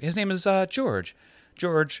room. It's like, his name is George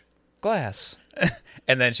Glass.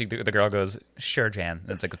 And then the girl goes, sure, Jan.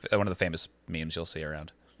 And it's like one of the famous memes you'll see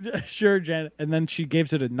around. Sure, Jan. And then she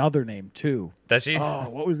gives it another name, too. Does she? Oh,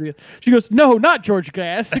 what was the... She goes, no, not George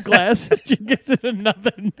Glass. She gives it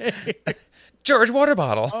another name. George Water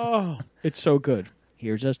Bottle. Oh, it's so good.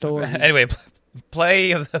 Here's a story. Anyway,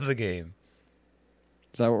 play of the game.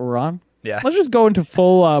 Is that what we're on? Yeah. Let's just go into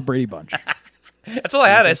full Brady Bunch. That's all I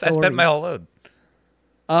had. I spent my whole load.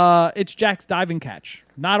 It's Jack's diving catch.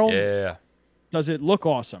 Not only Yeah. does it look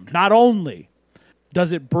awesome, not only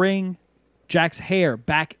does it bring Jack's hair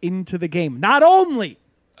back into the game, not only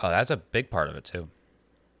Oh, that's a big part of it, too.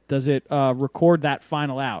 does it record that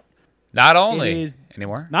final out. Not only. It is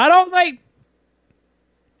Anymore? not only.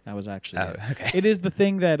 That was actually it. Okay. It is the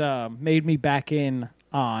thing that made me back in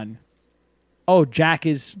on, Jack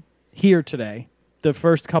is here today. The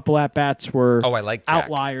first couple at-bats were I like Jack.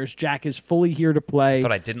 outliers. Jack is fully here to play. I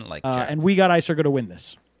thought I didn't like Jack. And We Got Ice are going to win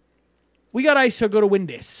this. We Got Ice are going to win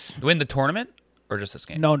this. Win the tournament or just this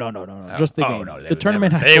game? No. Just the game. No, The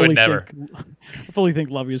tournament, They would never. I fully think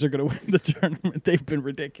Lovies are going to win the tournament. They've been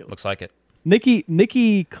ridiculous. Looks like it.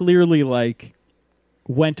 Nikki clearly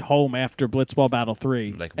went home after Blitzball Battle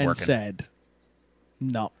 3 and working. said,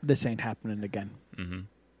 no, this ain't happening again. Mm-hmm.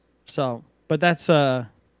 So, but that's for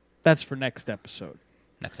next episode.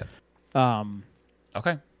 Next up.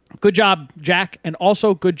 Okay. Good job, Jack, and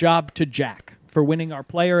also good job to Jack for winning our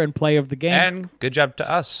player and play of the game. And good job to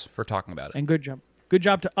us for talking about it. And good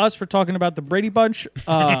job to us for talking about the Brady Bunch,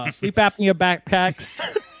 sleep apnea backpacks.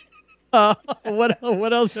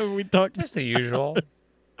 What else have we talked about? Just the usual.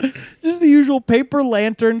 Just the usual paper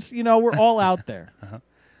lanterns. We're all out there.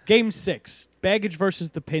 Game 6, Baggage versus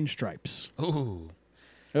the Pinstripes. Ooh.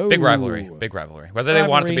 Ooh. Big rivalry. Whether they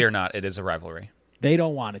want it to be or not, it is a rivalry. They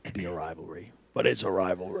don't want it to be a rivalry, but it's a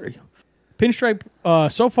rivalry. Pinstripe,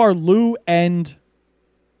 so far, Lou and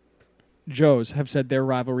Joe's have said their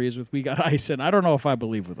rivalry is with We Got Ice, and I don't know if I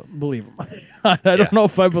believe them. I don't know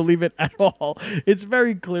if I believe it at all. It's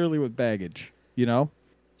very clearly with Baggage,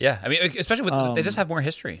 Yeah, I mean, especially with they just have more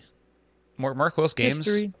history, more close games,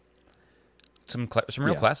 history. Some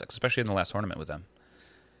real classics, especially in the last tournament with them.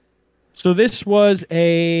 So this was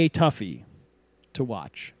a toughie to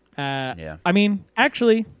watch. Yeah. I mean,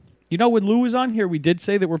 actually, when Lou was on here, we did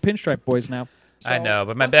say that we're Pinstripe boys now. So I know,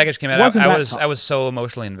 but my Baggage came out. I was so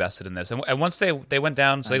emotionally invested in this, and once they went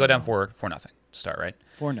down, so they go down 4-0 to start, right?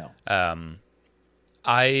 4-0.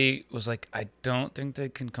 I was like, I don't think they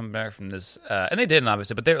can come back from this, and they didn't,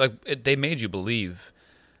 obviously. But they made you believe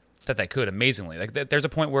that they could amazingly. There's a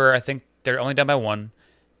point where I think they're only down by 1,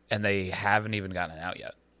 and they haven't even gotten it out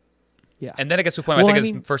yet. Yeah, and then it gets to a point where I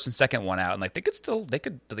think it's first and second one out, and they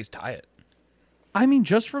could at least tie it. I mean,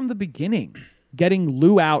 just from the beginning, getting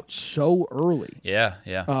Lou out so early. Yeah.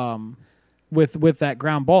 With that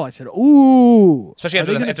ground ball, I said, "Ooh!" Especially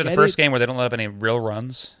after the first game where they don't let up any real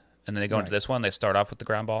runs, and then they go into this one, they start off with the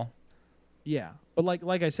ground ball. Yeah, but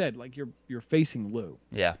like I said, you're facing Lou.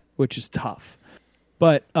 Yeah, which is tough.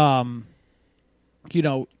 But you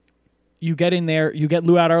know, you get in there, you get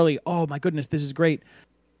Lou out early. Oh my goodness, this is great.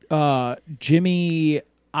 Jimmy,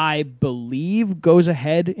 I believe, goes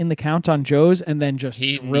ahead in the count on Joe's and then just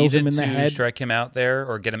drills him in the head. Strike him out there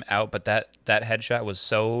or get him out, but that headshot was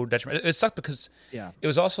so detrimental. It sucked because it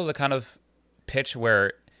was also the kind of pitch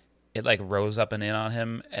where it like rose up and in on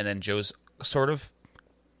him, and then Joe's sort of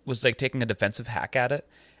was like taking a defensive hack at it,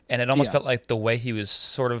 and it almost felt like the way he was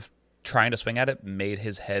sort of trying to swing at it made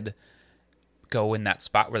his head go in that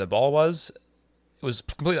spot where the ball was. It was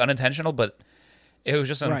completely unintentional, but it was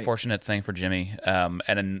just an unfortunate thing for Jimmy. And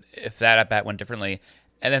then if that at bat went differently,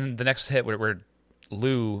 and then the next hit where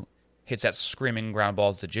Lou hits that screaming ground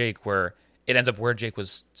ball to Jake, where it ends up where Jake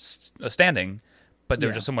was standing, but there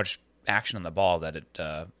was just so much action on the ball that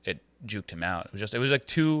it juked him out. It was like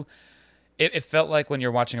too. It felt like when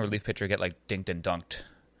you're watching a relief pitcher get like dinked and dunked,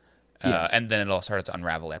 and then it all started to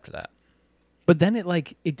unravel after that. But then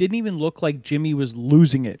it didn't even look like Jimmy was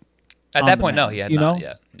losing it. At that point, no, he had not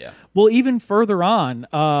yet. Yeah. Well, even further on,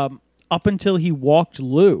 up until he walked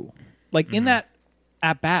Lou, like in that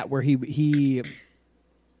at bat where he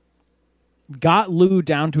got Lou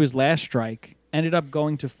down to his last strike, ended up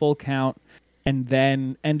going to full count, and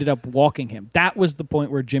then ended up walking him. That was the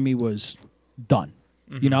point where Jimmy was done,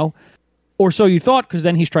 you know? Or so you thought, because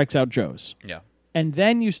then he strikes out Joe's. Yeah. And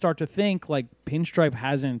then you start to think, like, Pinstripe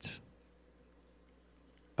hasn't...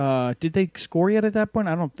 did they score yet at that point?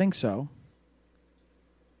 I don't think so.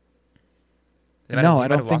 No, I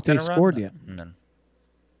don't think they scored yet. No.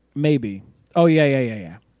 Maybe. Oh,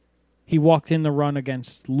 yeah. He walked in the run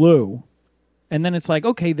against Lou. And then it's like,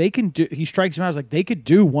 okay, they can do... He strikes him out. I was like, they could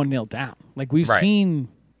do 1-0 down. Like, we've seen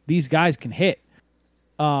these guys can hit.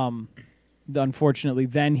 Unfortunately,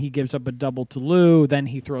 then he gives up a double to Lou. Then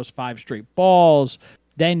he throws 5 straight balls.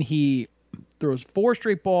 Then he throws 4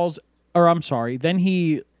 straight balls. Or, I'm sorry. Then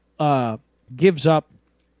he gives up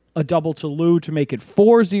a double to Lou to make it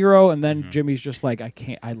 4-0. And then Jimmy's just like, I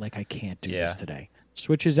can't do this today.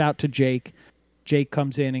 Switches out to Jake. Jake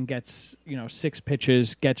comes in and gets, 6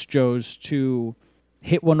 pitches, gets Joe's to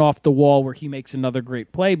hit one off the wall where he makes another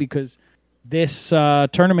great play because this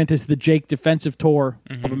tournament is the Jake Defensive Tour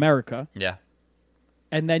of America. Yeah.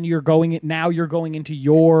 And then you're going into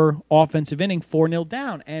your offensive inning 4-0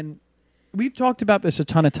 down. And we've talked about this a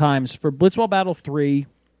ton of times. For Blitzball Battle 3,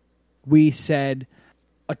 we said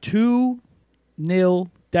a 2-0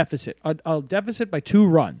 deficit, a deficit by 2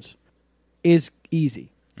 runs is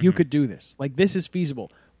easy. You could do this. Like, this is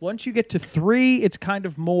feasible. Once you get to 3, it's kind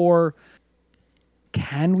of more,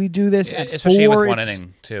 can we do this? At especially 4, with one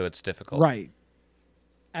inning, too, it's difficult. Right.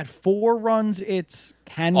 At 4 runs, it's,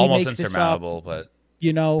 can we almost make this insurmountable, up? But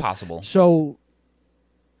possible. So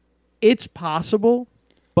it's possible,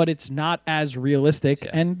 but it's not as realistic.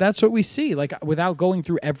 Yeah. And that's what we see. Like, without going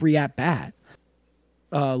through every at-bat,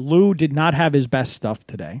 Lou did not have his best stuff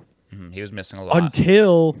today. He was missing a lot.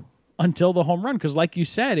 Until the home run, because like you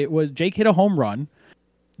said, it was Jake hit a home run.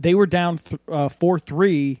 They were down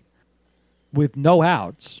 4-3 with no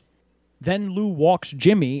outs. Then Lou walks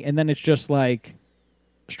Jimmy, and then it's just like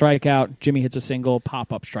strikeout. Jimmy hits a single,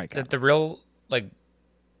 pop-up strikeout. The real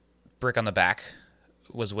brick on the back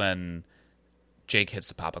was when Jake hits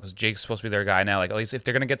the pop-up, because Jake's supposed to be their guy now. Like, at least if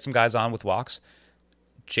they're going to get some guys on with walks,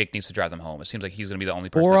 Jake needs to drive them home. It seems like he's going to be the only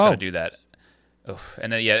person that's going to do that.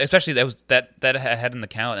 And then especially that head in the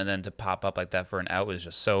count, and then to pop up like that for an out was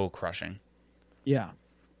just so crushing. Yeah,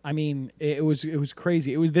 I mean it was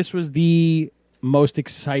crazy. This was the most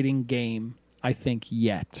exciting game I think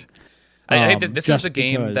yet. I think this is the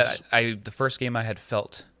game that the first game I had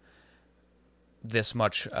felt this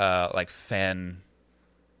much like fan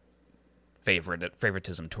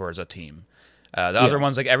favoritism towards a team. The other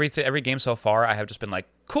ones, like every game so far, I have just been like,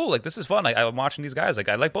 cool, like this is fun. Like, I'm watching these guys. Like,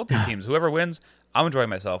 I like both these teams. Whoever wins, I'm enjoying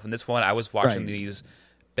myself. And this one, I was watching these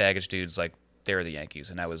baggage dudes like they're the Yankees,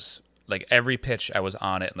 and I was like every pitch I was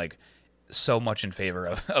on it, like so much in favor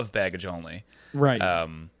of baggage only. Right.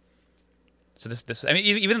 So this I mean,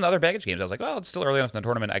 even in the other baggage games, I was like, well, it's still early enough in the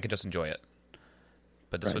tournament, I could just enjoy it.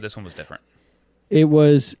 But this one was different. It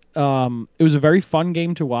was a very fun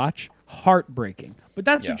game to watch. Heartbreaking, but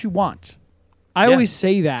that's what you want. I always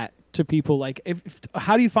say that to people, like,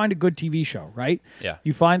 how do you find a good TV show, right? Yeah.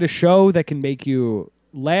 You find a show that can make you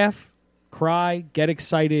laugh, cry, get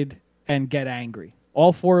excited, and get angry.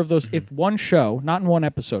 All 4 of those, if one show, not in one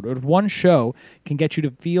episode, but if one show can get you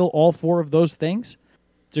to feel all 4 of those things,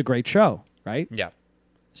 it's a great show, right? Yeah.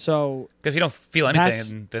 So... Because if you don't feel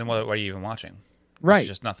anything, then what are you even watching? Right. It's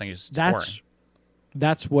just nothing. It's boring.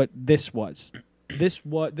 That's what this was.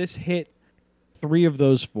 This hit 3 of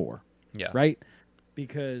those 4. Yeah. Right?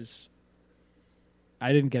 Because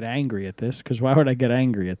I didn't get angry at this because why would I get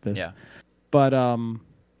angry at this? Yeah. But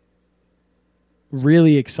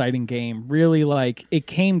really exciting game. Really, like, it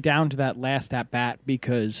came down to that last at bat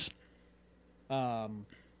because 1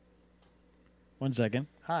 second.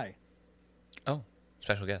 Hi. Oh,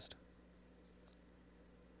 special guest.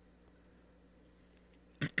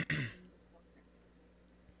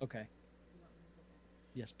 Okay.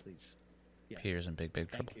 Yes, please. Yes. Peter's in big trouble.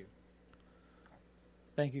 Thank you.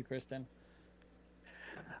 Thank you, Kristen.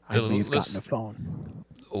 The I may have list- gotten a phone.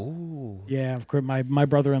 Ooh. Yeah, of course. My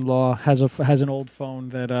brother-in-law has an old phone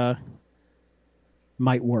that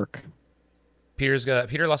might work. Peter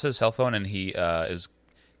lost his cell phone, and he is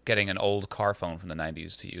getting an old car phone from the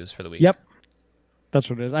 90s to use for the week. Yep, that's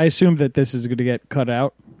what it is. I assume that this is going to get cut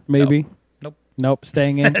out. Maybe. Nope.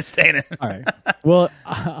 Staying in. Staying in. All right. Well,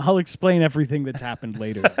 I'll explain everything that's happened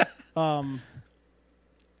later. What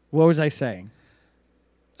was I saying?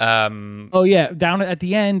 Oh yeah, down at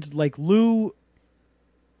the end, like Lou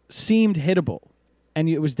seemed hittable, and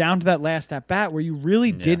it was down to that last at bat where you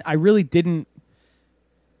really did. I really didn't.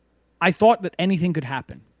 I thought that anything could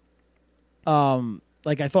happen.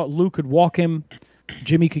 Like I thought Lou could walk him,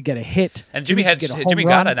 Jimmy could get a hit, and Jimmy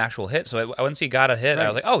got an actual hit. So once he got a hit, right. I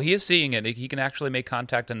was like, oh, he is seeing it. He can actually make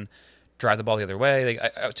contact and drive the ball the other way.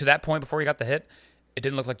 To that point, before he got the hit, it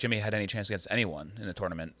didn't look like Jimmy had any chance against anyone in the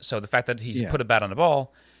tournament. So the fact that he put a bat on the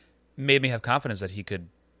ball made me have confidence that he could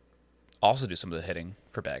also do some of the hitting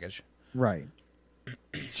for Baggage. Right.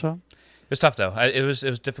 So it was tough though. It was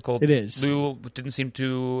difficult. It is. Lou didn't seem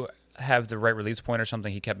to have the right release point or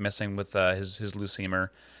something. He kept missing with his loose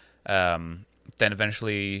seamer. Then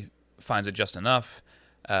eventually finds it just enough.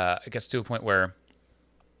 It gets to a point where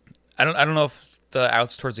I don't know if the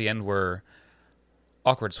outs towards the end were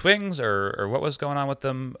awkward swings or what was going on with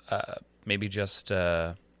them. Maybe just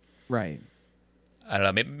right. I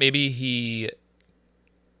don't know. Maybe he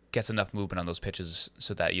gets enough movement on those pitches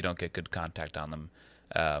so that you don't get good contact on them.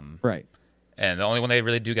 Right. And the only one they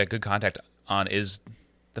really do get good contact on is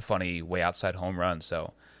the funny way outside home run.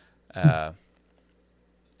 So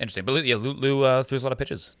interesting. But yeah, Lou throws a lot of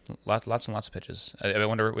pitches, lots and lots of pitches. I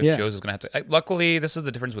wonder if Joe's is going to have to. Luckily, this is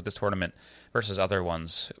the difference with this tournament versus other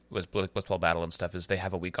ones with Blitzball Battle and stuff is they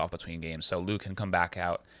have a week off between games, so Lou can come back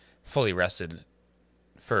out fully rested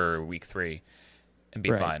for week 3 and be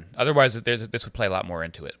fine. Otherwise, this would play a lot more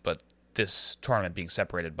into it. But this tournament being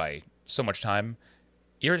separated by so much time,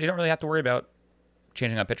 you don't really have to worry about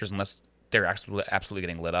changing out pitchers unless they're absolutely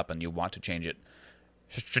getting lit up and you want to change it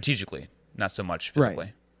strategically, not so much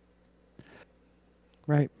physically.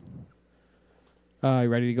 Right. You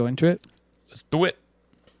ready to go into it? Let's do it.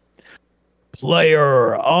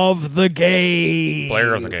 Player of the game.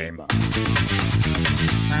 Player of the game.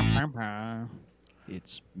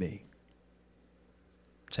 It's me.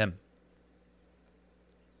 It's him.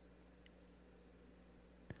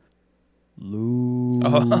 Lou.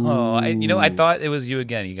 Oh, I thought it was you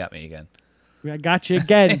again. You got me again. I got you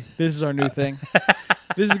again. This is our new thing.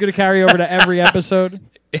 This is going to carry over to every episode.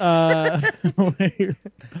 I'm just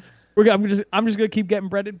going to keep getting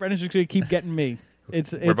Brendan. Brendan's just going to keep getting me.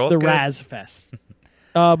 It's the Raz Fest.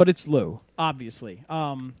 But it's Lou, obviously.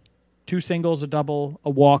 2 singles, a double, a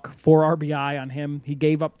walk, 4 RBI on him. He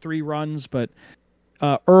gave up 3 runs, but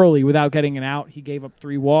early without getting an out, he gave up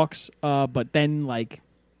 3 walks. But then,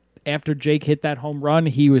 after Jake hit that home run,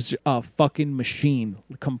 he was a fucking machine,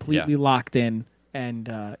 completely locked in. And,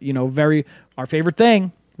 our favorite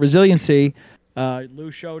thing, resiliency.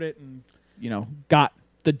 Lou showed it and, got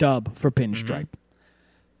the dub for Pinstripe. Mm-hmm.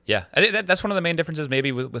 Yeah, I think that's one of the main differences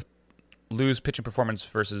maybe with Lou's pitching performance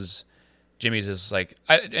versus Jimmy's is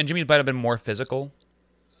and Jimmy's might have been more physical,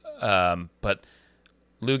 but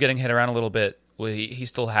Lou getting hit around a little bit, he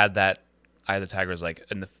still had that eye of the tigers,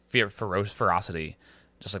 in the ferocity.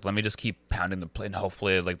 Just let me just keep pounding the plate, and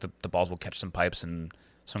hopefully the balls will catch some pipes and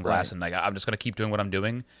some glass, and I'm just gonna keep doing what I'm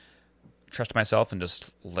doing, trust myself, and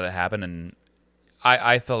just let it happen. And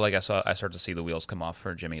I felt like I started to see the wheels come off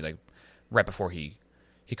for Jimmy right before he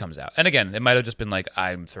comes out. And again, it might have just been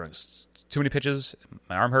I'm throwing too many pitches,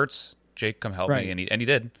 my arm hurts. Jake, come help me, and he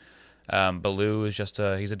did. But Lou is just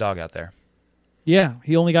he's a dog out there. Yeah,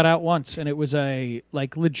 he only got out once, and it was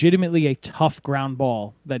legitimately a tough ground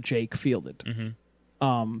ball that Jake fielded. Mm-hmm.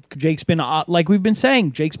 Jake's been we've been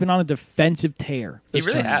saying, Jake's been on a defensive tear. He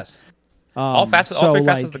really has. All 3 facets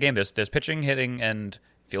of the game. There's pitching, hitting, and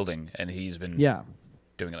fielding, and he's been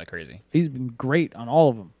doing it like crazy. He's been great on all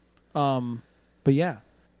of them. But yeah.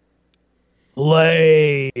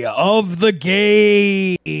 Play of the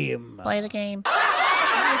game. Play the game.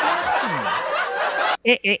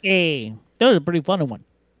 That was a pretty fun one.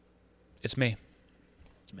 It's me.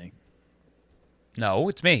 It's me. No,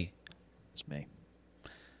 it's me. It's me.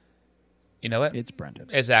 You know what? It's Brendan.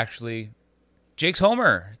 It's actually Jake's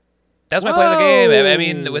homer. That's my play of the game. I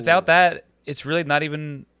mean, without that, it's really not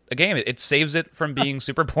even a game. It saves it from being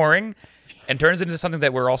super boring and turns it into something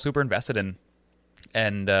that we're all super invested in.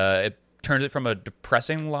 And it turns it from a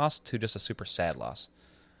depressing loss to just a super sad loss.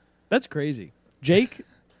 That's crazy. Jake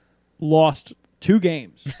lost 2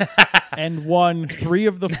 games and won 3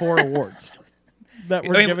 of the 4 awards that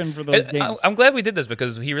were given for those games. I'm glad we did this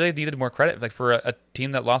because he really needed more credit. Like for a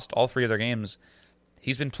team that lost all 3 of their games,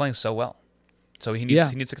 he's been playing so well. So he needs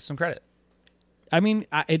to get some credit. I mean,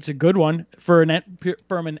 it's a good one from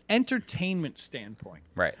an entertainment standpoint.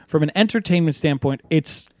 Right. From an entertainment standpoint,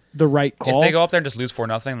 it's the right call. If they go up there and just lose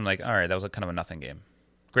 4-0, I'm like, all right, that was kind of a nothing game.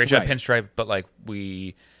 Great job, Pinstripe, but like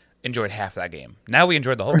we enjoyed half that game. Now we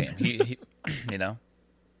enjoyed the whole game. He you know.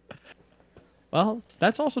 Well,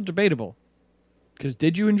 that's also debatable. Because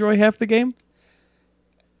did you enjoy half the game?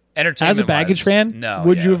 Entertainment as a baggage fan, no.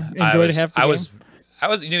 Would you have enjoyed half the game? I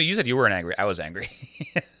was. You know, you said you weren't angry. I was angry.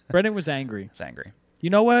 Brendan was angry. I was angry. You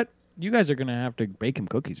know what? You guys are gonna have to bake him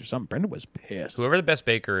cookies or something. Brendan was pissed. Whoever the best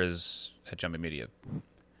baker is at Jumping Media,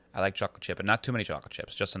 I like chocolate chip, but not too many chocolate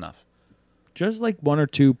chips, just enough. Just like 1 or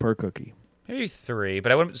 2 per cookie. Maybe 3,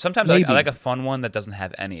 but I would sometimes I like a fun one that doesn't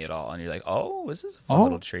have any at all, and you're like, oh, this is a fun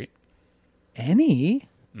little treat. Any?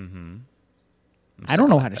 Mm-hmm. I don't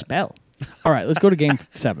know how to spell. All right, let's go to game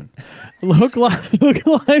 7. Hook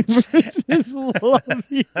line versus Love.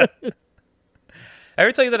 I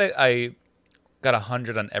ever tell you that I got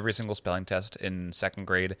 100 on every single spelling test in 2nd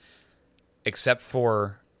grade, except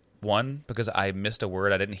for one because I missed a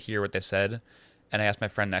word. I didn't hear what they said, and I asked my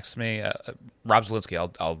friend next to me, Rob Zielinski.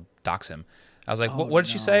 I'll dox him. I was like, "What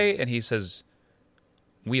did she say?" And he says,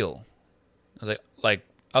 "Wheel." I was like,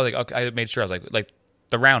 okay. I made sure. I was like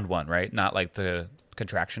the round one, right? Not like the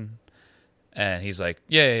contraction. And he's like,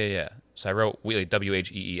 yeah. So I wrote wheel,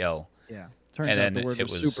 WHEEL. Yeah. Turns out the word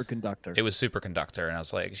was superconductor. It was superconductor, and I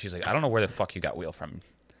was like, she's like, I don't know where the fuck you got wheel from.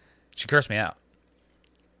 She cursed me out.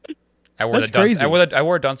 I wore I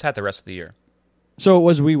wore a dunce hat the rest of the year. So it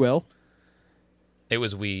was we will. It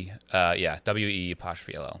was we,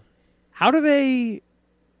 WE''ll. How do they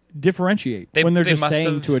differentiate when they're just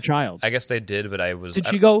saying to a child? I guess they did, but I was. Did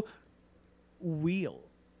she go wheel?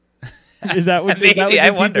 Is that what, maybe, that what I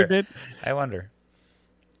the wonder. teacher did? I wonder.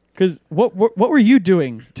 Because what were you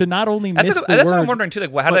doing to not only miss the word? That's what I'm wondering too.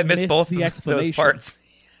 Like, how did I miss both those parts?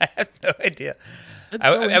 I have no idea.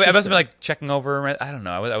 I must have been like checking over. I don't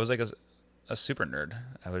know. I was like a super nerd.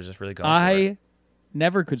 I was just really going. I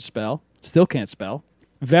never could spell. Still can't spell.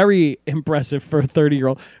 Very impressive for a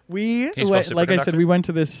 30-year-old. Like I said, we went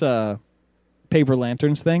to this paper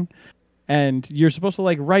lanterns thing, and you're supposed to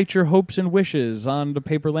like write your hopes and wishes on the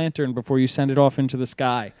paper lantern before you send it off into the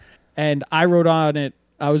sky. And I wrote on it,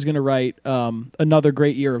 I was going to write another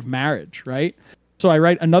great year of marriage, right? So I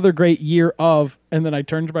write another great year of, and then I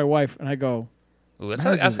turn to my wife and I go, ooh, that's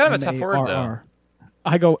kind of a tough word, though.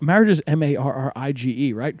 I go, marriage is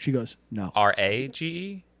MARRIGE, right? She goes, no. RAGE?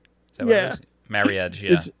 Is that what it is? Marriage,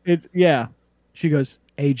 yeah. It's yeah. She goes,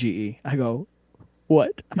 AGE. I go,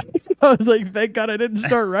 what? I was like, thank God I didn't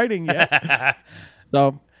start writing yet.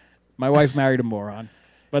 So my wife married a moron.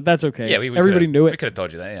 But that's okay. Yeah, everybody knew it. We could have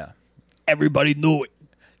told you that, yeah. Everybody knew it.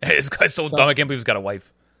 Hey, this guy's so dumb, I can't believe he's got a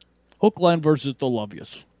wife. Hook line versus the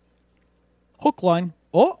Lovius. Hook line.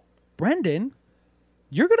 Oh, Brendan,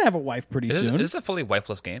 you're going to have a wife pretty soon. Is this a fully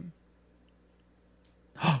wifeless game?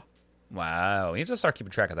 Wow. He needs to start keeping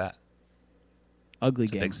track of that. Ugly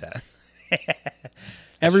it's game. A big set.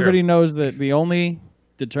 Everybody knows that the only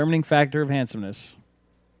determining factor of handsomeness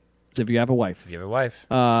is if you have a wife. If you have a wife.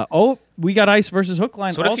 We got ice versus hook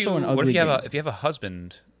line. So what also an ugly game. If you have a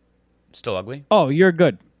husband, still ugly? Oh, you're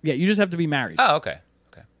good. Yeah, you just have to be married. Oh, okay.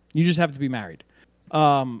 You just have to be married.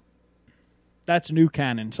 That's new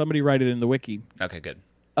canon. Somebody write it in the wiki. Okay, good.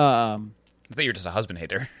 I thought you were just a husband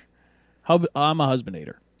hater. I'm a husband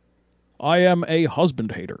hater. I am a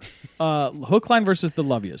husband hater. Hook line versus the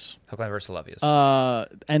Lovius. Hook line versus the Lovius.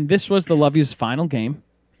 And this was the Lovius' final game.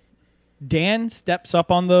 Dan steps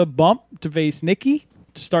up on the bump to face Nikki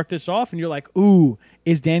to start this off, and you're like, ooh,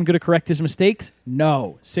 is Dan going to correct his mistakes?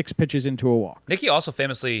 No. 6 pitches into a walk. Nikki also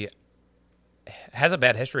famously has a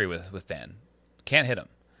bad history with Dan. Can't hit him.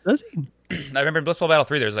 Does he? I remember in Blitzball Battle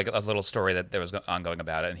 3, there was like a little story that there was ongoing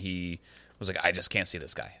about it, and he was like, I just can't see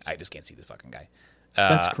this guy. I just can't see this fucking guy.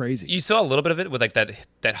 That's crazy. You saw a little bit of it with like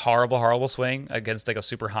that horrible swing against like a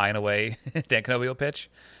super high and away Dan Canobbio pitch.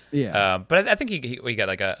 Yeah. But I think he got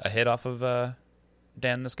like a hit off of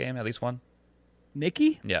Dan in this game, at least one.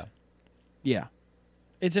 Nikki? Yeah. Yeah.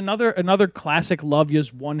 It's another classic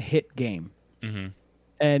Lovius one-hit game. Mm-hmm.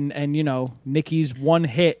 And you know, Nikki's one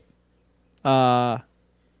hit was,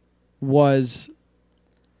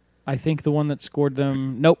 I think, the one that scored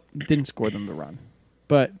them. Nope, didn't score them the run.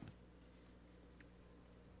 But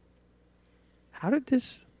how did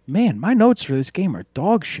this? Man, my notes for this game are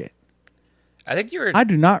dog shit. I think you were. I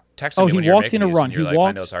do not. Texting Oh, me when he you were walked in making a these, run. and He you're like, "My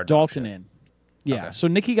walked notes are dog Dalton shit." in. Yeah. Okay. So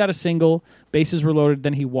Nikki got a single. Bases were loaded.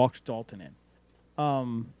 Then he walked Dalton in.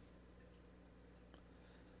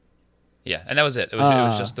 Yeah, and that was it. It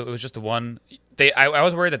was just the one. I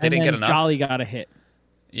was worried that they and didn't then get enough. Jolly got a hit.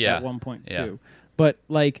 Yeah. At 1.2. Yeah. But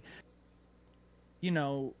like, you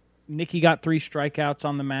know, Nikki got 3 strikeouts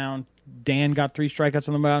on the mound. Dan got 3 strikeouts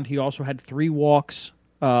on the mound. He also had 3 walks,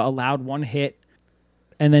 allowed 1 hit,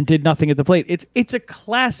 and then did nothing at the plate. It's a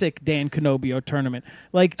classic Dan Canobio tournament.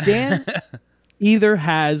 Like, Dan either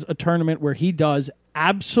has a tournament where he does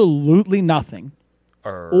absolutely nothing,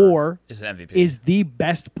 or is an MVP. is the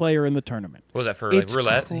best player in the tournament. What was that for? It's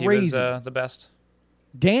roulette? crazy. He was the best.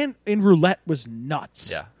 Dan in roulette was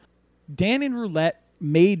nuts. Yeah. Dan in roulette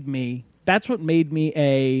that's what made me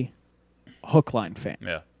a Hookline fan.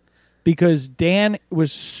 Yeah. Because Dan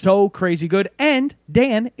was so crazy good, and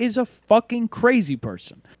Dan is a fucking crazy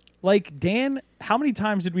person. Like, Dan, how many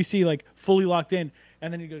times did we see, like, fully locked in,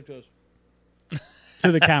 and then he goes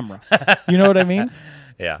to the camera? You know what I mean?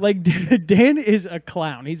 Yeah. Like, Dan is a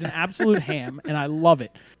clown. He's an absolute ham, and I love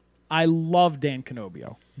it. I love Dan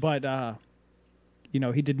Canobio. But, you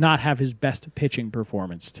know, he did not have his best pitching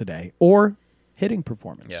performance today, or hitting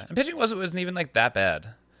performance. Yeah, and pitching wasn't even like that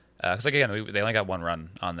bad. Because like again, they only got 1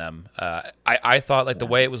 run on them. I thought like the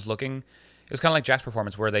way it was looking, it was kind of like Jack's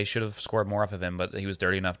performance where they should have scored more off of him, but he was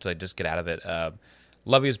dirty enough to like, just get out of it.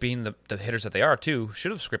 Lovius being the hitters that they are too,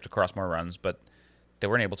 should have scripted across more runs, but they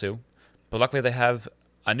weren't able to. But luckily they have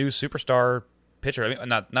a new superstar pitcher. I mean,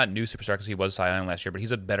 not new superstar because he was Cy Young last year, but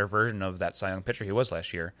he's a better version of that Cy Young pitcher he was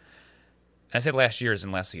last year. And I say last year as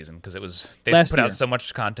in last season because they put out so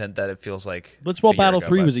much content that it feels like Blitzball Battle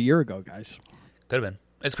 3 was a year ago, guys. Could have been.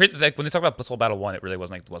 It's crazy. Like when they talk about Blitzball Battle 1, it really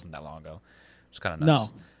wasn't that long ago. It's kind of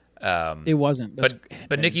nuts. No, it wasn't.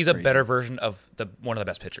 But Nicky's a better version of one of the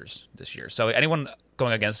best pitchers this year. So anyone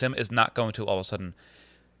going against him is not going to all of a sudden,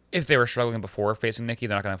 if they were struggling before facing Nicky,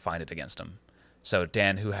 they're not going to find it against him. So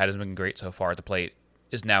Dan, who hasn't been great so far at the plate,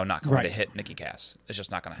 is now not going to hit Nicky Cass. It's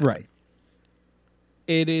just not going to happen. Right.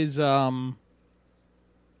 It is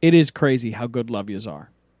crazy how good Lovias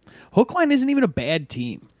are. Hookline isn't even a bad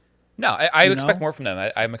team. No, I expect more from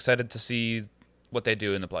them. I'm excited to see what they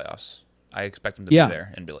do in the playoffs. I expect them to be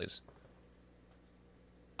there in Billy's.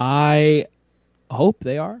 I hope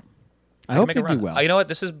they are. I hope they do well. You know what?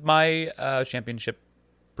 This is my championship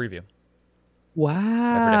preview.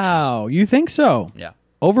 Wow. You think so? Yeah.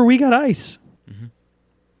 Over We Got Ice. Mm-hmm.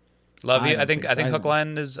 Love you. I think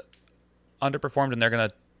Hookline is underperformed, and they're going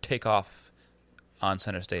to take off on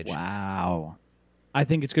center stage. Wow. I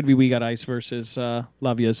think it's going to be We Got Ice versus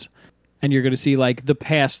Lovias. And you're going to see, like, the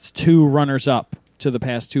past 2 runners-up to the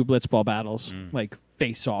past 2 Blitzball battles, like,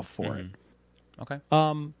 face off for it. Okay.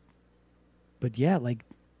 But, yeah, like,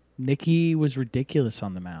 Nicky was ridiculous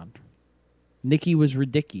on the mound. Nicky was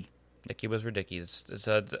ridiculous. It's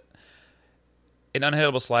an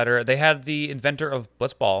unhittable slider. They had the inventor of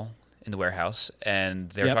Blitzball in the warehouse,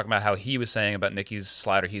 and they were talking about how he was saying about Nicky's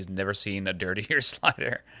slider, he's never seen a dirtier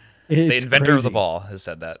slider. The inventor of the ball has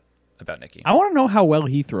said that about Nicky. I want to know how well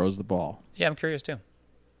he throws the ball. Yeah, I'm curious too.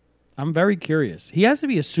 I'm very curious. He has to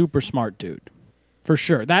be a super smart dude, for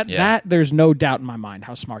sure. That there's no doubt in my mind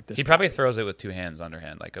how smart this. He probably throws it with 2 hands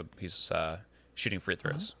underhand, like he's shooting free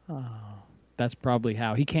throws. Oh, that's probably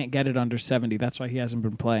how he can't get it under 70. That's why he hasn't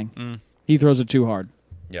been playing. He throws it too hard.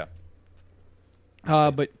 Yeah.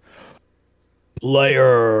 But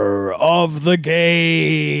player of the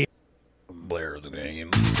game. Player of the game.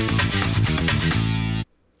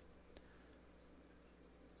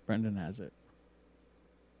 Brendan has it.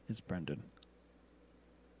 It's Brendan.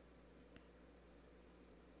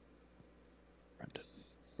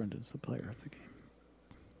 Brendan's the player of the game.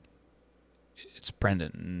 It's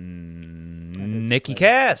Brendan. Nicky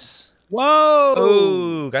Cass. Whoa!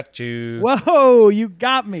 Oh, got you. Whoa, you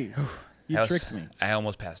got me. You tricked me. I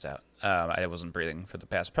almost passed out. I wasn't breathing for the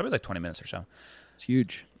past probably like 20 minutes or so. It's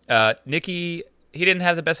huge. Nicky, he didn't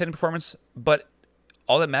have the best hitting performance, but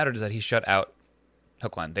all that mattered is that he shut out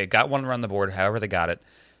Hookline. They got 1 run on the board, however they got it.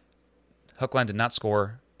 Hookline did not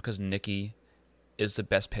score because Nicky is the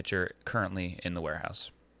best pitcher currently in the warehouse.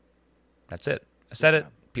 That's it. I said it.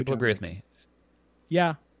 People agree with me.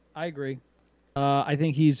 Yeah, I agree. I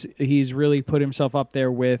think he's really put himself up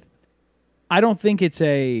there with. I don't think it's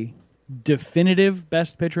a definitive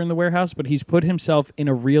best pitcher in the warehouse, but he's put himself in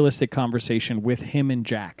a realistic conversation with him and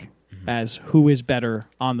Jack as who is better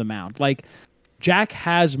on the mound. Like, Jack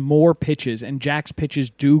has more pitches, and Jack's pitches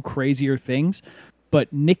do crazier things,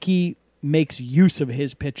 but Nicky makes use of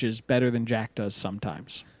his pitches better than Jack does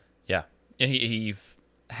sometimes. Yeah. And he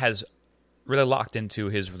has really locked into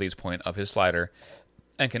his release point of his slider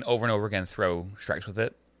and can over and over again throw strikes with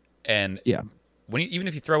it. And even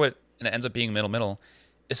if you throw it and it ends up being middle,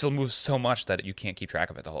 it still moves so much that you can't keep track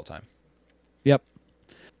of it the whole time. Yep.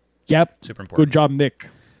 Super important. Good job, Nick.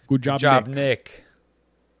 Good job, Nick.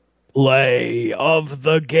 Play of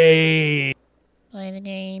the game. Play the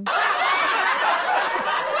game.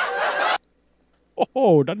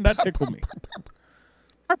 Oh, doesn't that tickle me?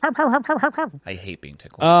 I hate being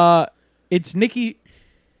tickled. It's Nicky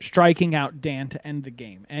striking out Dan to end the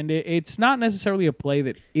game. And it's not necessarily a play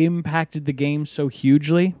that impacted the game so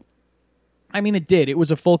hugely. I mean, it did. It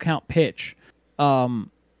was a full count pitch.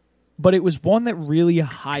 But it was one that really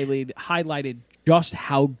highlighted just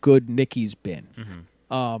how good Nicky's been.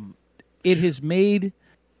 It has made...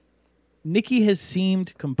 Nicky has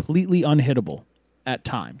seemed completely unhittable at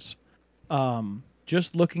times.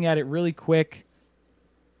 Just looking at it really quick,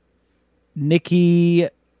 Nicky,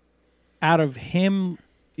 out of him,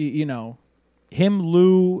 him,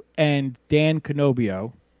 Lou, and Dan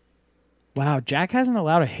Canobio, wow, Jack hasn't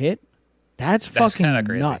allowed a hit? That's fucking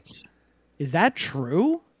nuts. Is that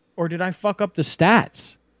true? Or did I fuck up the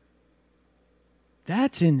stats?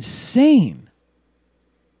 That's insane.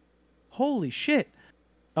 Holy shit.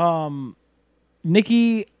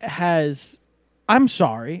 Nicky has... I'm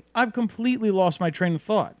sorry. I've completely lost my train of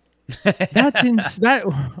thought.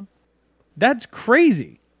 That's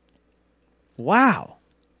crazy. Wow.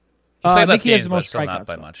 He's played less Nicky games, has the but most still strikeouts. not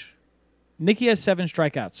by much. Nicky has 7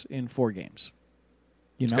 strikeouts in 4 games.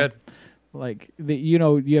 It's good. Like,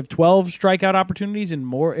 you have 12 strikeout opportunities and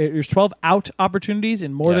more. There's 12 out opportunities,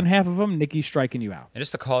 and more than half of them, Nicky's striking you out. And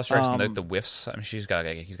just the call strikes and the whiffs. I mean, he's got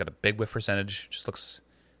a big whiff percentage. Just looks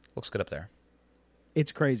good up there.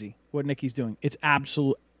 It's crazy what Nicky's doing. It's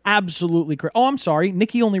absolutely crazy. Oh, I'm sorry.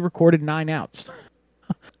 Nicky only recorded 9 outs.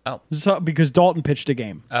 Oh. Because Dalton pitched a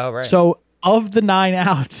game. Oh, right. So of the 9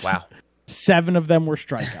 outs, wow, 7 of them were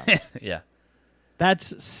strikeouts. Yeah.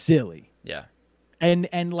 That's silly. Yeah.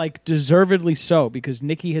 And like deservedly so, because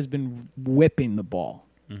Nicky has been whipping the ball.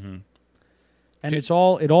 Mm-hmm. And it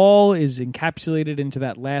all is encapsulated into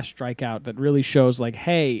that last strikeout that really shows, like,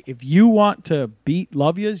 hey, if you want to beat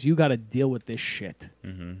Lovias, you got to deal with this shit.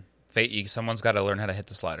 Mm-hmm. Someone's got to learn how to hit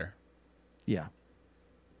the slider. Yeah.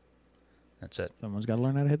 That's it. Someone's got to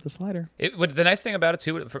learn how to hit the slider. The nice thing about it,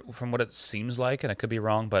 too, from what it seems like, and I could be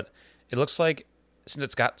wrong, but it looks like since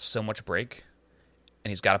it's got so much break, and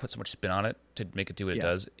he's got to put so much spin on it to make it do what it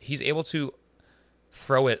does, he's able to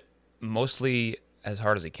throw it mostly as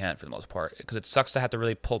hard as he can for the most part, because it sucks to have to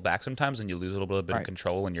really pull back sometimes and you lose a little bit of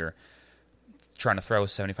control when you're trying to throw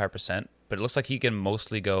 75%, but it looks like he can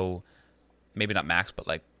mostly go, maybe not max, but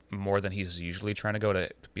like more than he's usually trying to go to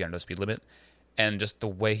be under the speed limit. And just the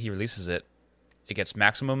way he releases it, it gets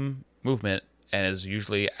maximum movement and is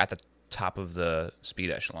usually at the top of the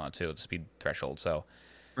speed echelon too, the speed threshold. So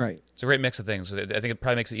it's a great mix of things. I think it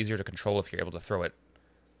probably makes it easier to control if you're able to throw it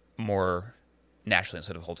more naturally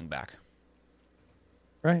instead of holding back.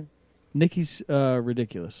 Right. Nicky's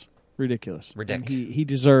ridiculous. And he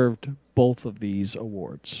deserved both of these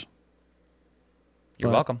awards.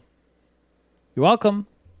 You're welcome. You're welcome.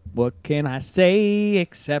 What can I say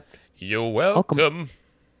except... You're welcome.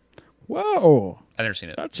 Whoa. I've never seen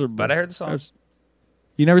it, but I heard the song.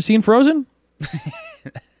 You never seen Frozen?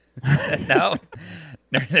 No.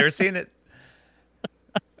 Never seen it.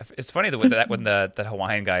 It's funny when that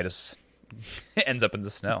Hawaiian guy just ends up in the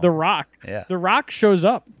snow. The Rock. Yeah. The Rock shows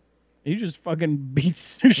up. He just fucking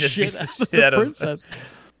beats the shit out of the princess.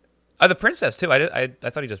 Oh, the princess, too. I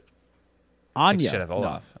thought he just... Anya. Shit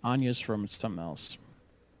off. Anya's from something else.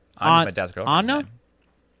 Anya's my dad's girlfriend's Anna? name.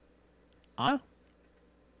 Anna?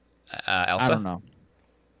 Elsa? I don't know.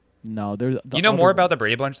 No, you know more about the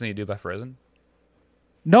Brady Bunch than you do about Frozen?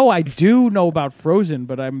 No, I do know about Frozen,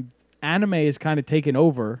 but anime is kind of taken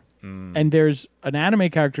over. And there's an anime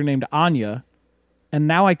character named Anya, and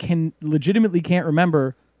now I legitimately can't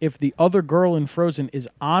remember if the other girl in Frozen is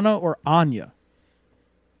Anna or Anya.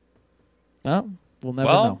 Well, we'll never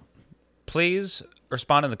know. Please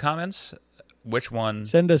respond in the comments which one.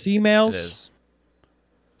 Send us emails. It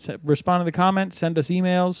is. Respond to the comments. Send us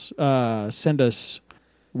emails. Send us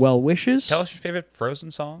well wishes. Tell us your favorite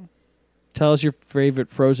Frozen song. Tell us your favorite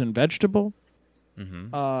frozen vegetable.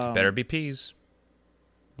 Mm-hmm. It better be peas.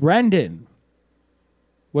 Brendan,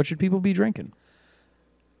 what should people be drinking?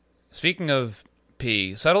 Speaking of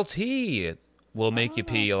pee, subtle tea will make you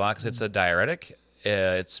pee a lot because it's a diuretic.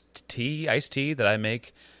 It's tea, iced tea that I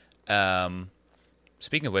make.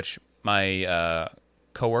 Speaking of which, my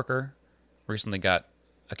coworker recently got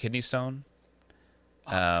a kidney stone.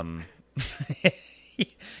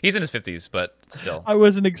 He's in his 50s, but still. I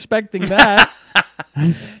wasn't expecting that.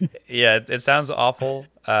 Yeah, it sounds awful.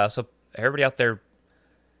 So everybody out there,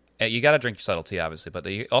 you got to drink your subtle tea, obviously, but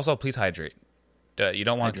also please hydrate. You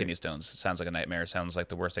don't want kidney stones. It sounds like a nightmare. It sounds like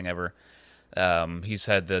the worst thing ever. He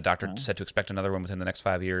said the doctor said to expect another one within the next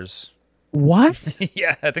 5 years. What?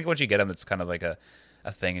 Yeah, I think once you get them, it's kind of like a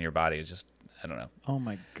thing in your body. It's just, I don't know. Oh,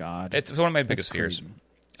 my God. It's one of my biggest fears. Crazy.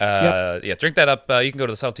 Yeah, drink that up. You can go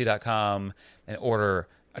to thesubtlety.com and order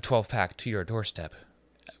a 12-pack to your doorstep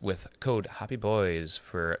with code HOPPYBOYS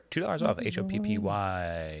for $2 off,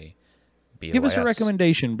 HOPPY. Give us a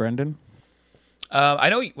recommendation, Brendan. I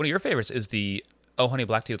know one of your favorites is the Oh Honey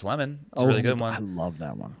Black Tea with Lemon. It's a really good one. I love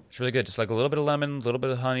that one. It's really good. Just like a little bit of lemon, a little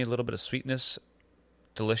bit of honey, a little bit of sweetness.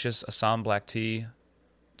 Delicious Assam black tea.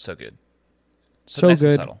 So good. So nice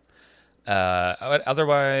good. And subtle.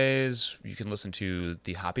 Otherwise, you can listen to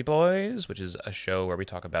The Hoppy Boys, which is a show where we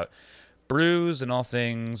talk about brews and all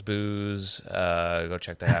things booze. Go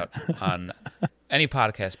check that out on any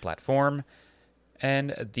podcast platform.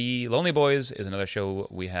 And The Lonely Boys is another show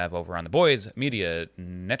we have over on the Boys Media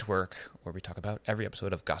Network, where we talk about every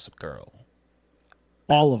episode of Gossip Girl.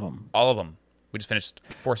 All of them. All of them. We just finished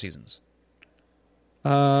 4 seasons.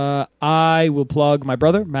 I will plug my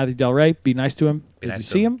brother, Matthew Del Rey. Be nice to him if you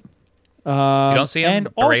see him. If you don't see him,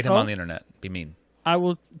 and berate him also, on the internet. Be mean. I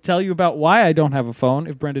will tell you about why I don't have a phone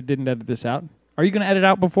if Brenda didn't edit this out. Are you going to edit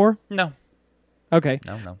out before? No. Okay.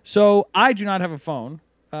 No. So I do not have a phone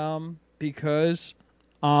because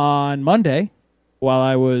on Monday, while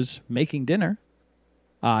I was making dinner,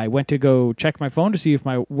 I went to go check my phone to see if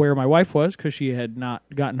where my wife was because she had not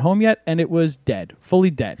gotten home yet, and it was dead,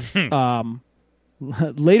 fully dead.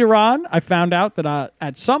 Later on, I found out that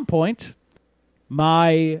at some point,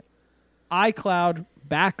 my iCloud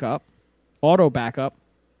backup, auto backup,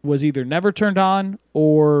 was either never turned on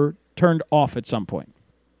or turned off at some point.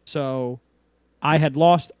 So I had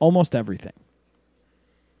lost almost everything.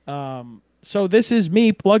 So this is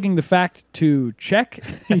me plugging the fact to check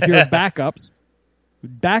your backups,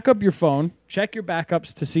 back up your phone, check your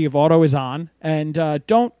backups to see if auto is on, and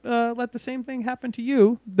don't let the same thing happen to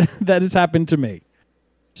you that has happened to me.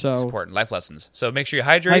 So it's important. Life lessons. So make sure you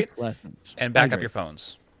hydrate and back up your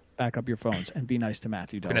phones. Back up your phones and be nice to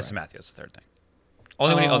Matthew. Be nice to Matthew. That's the third thing.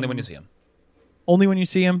 Only when you see him. Only when you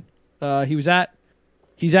see him. He's at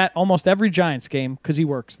almost every Giants game because he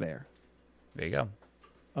works there. There you go.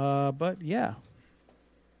 But yeah,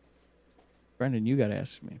 Brendan, you got to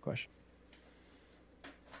ask me a question.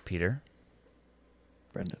 Peter,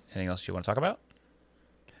 Brendan, anything else you want to talk about?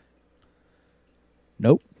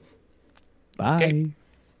 Nope. Bye. Okay.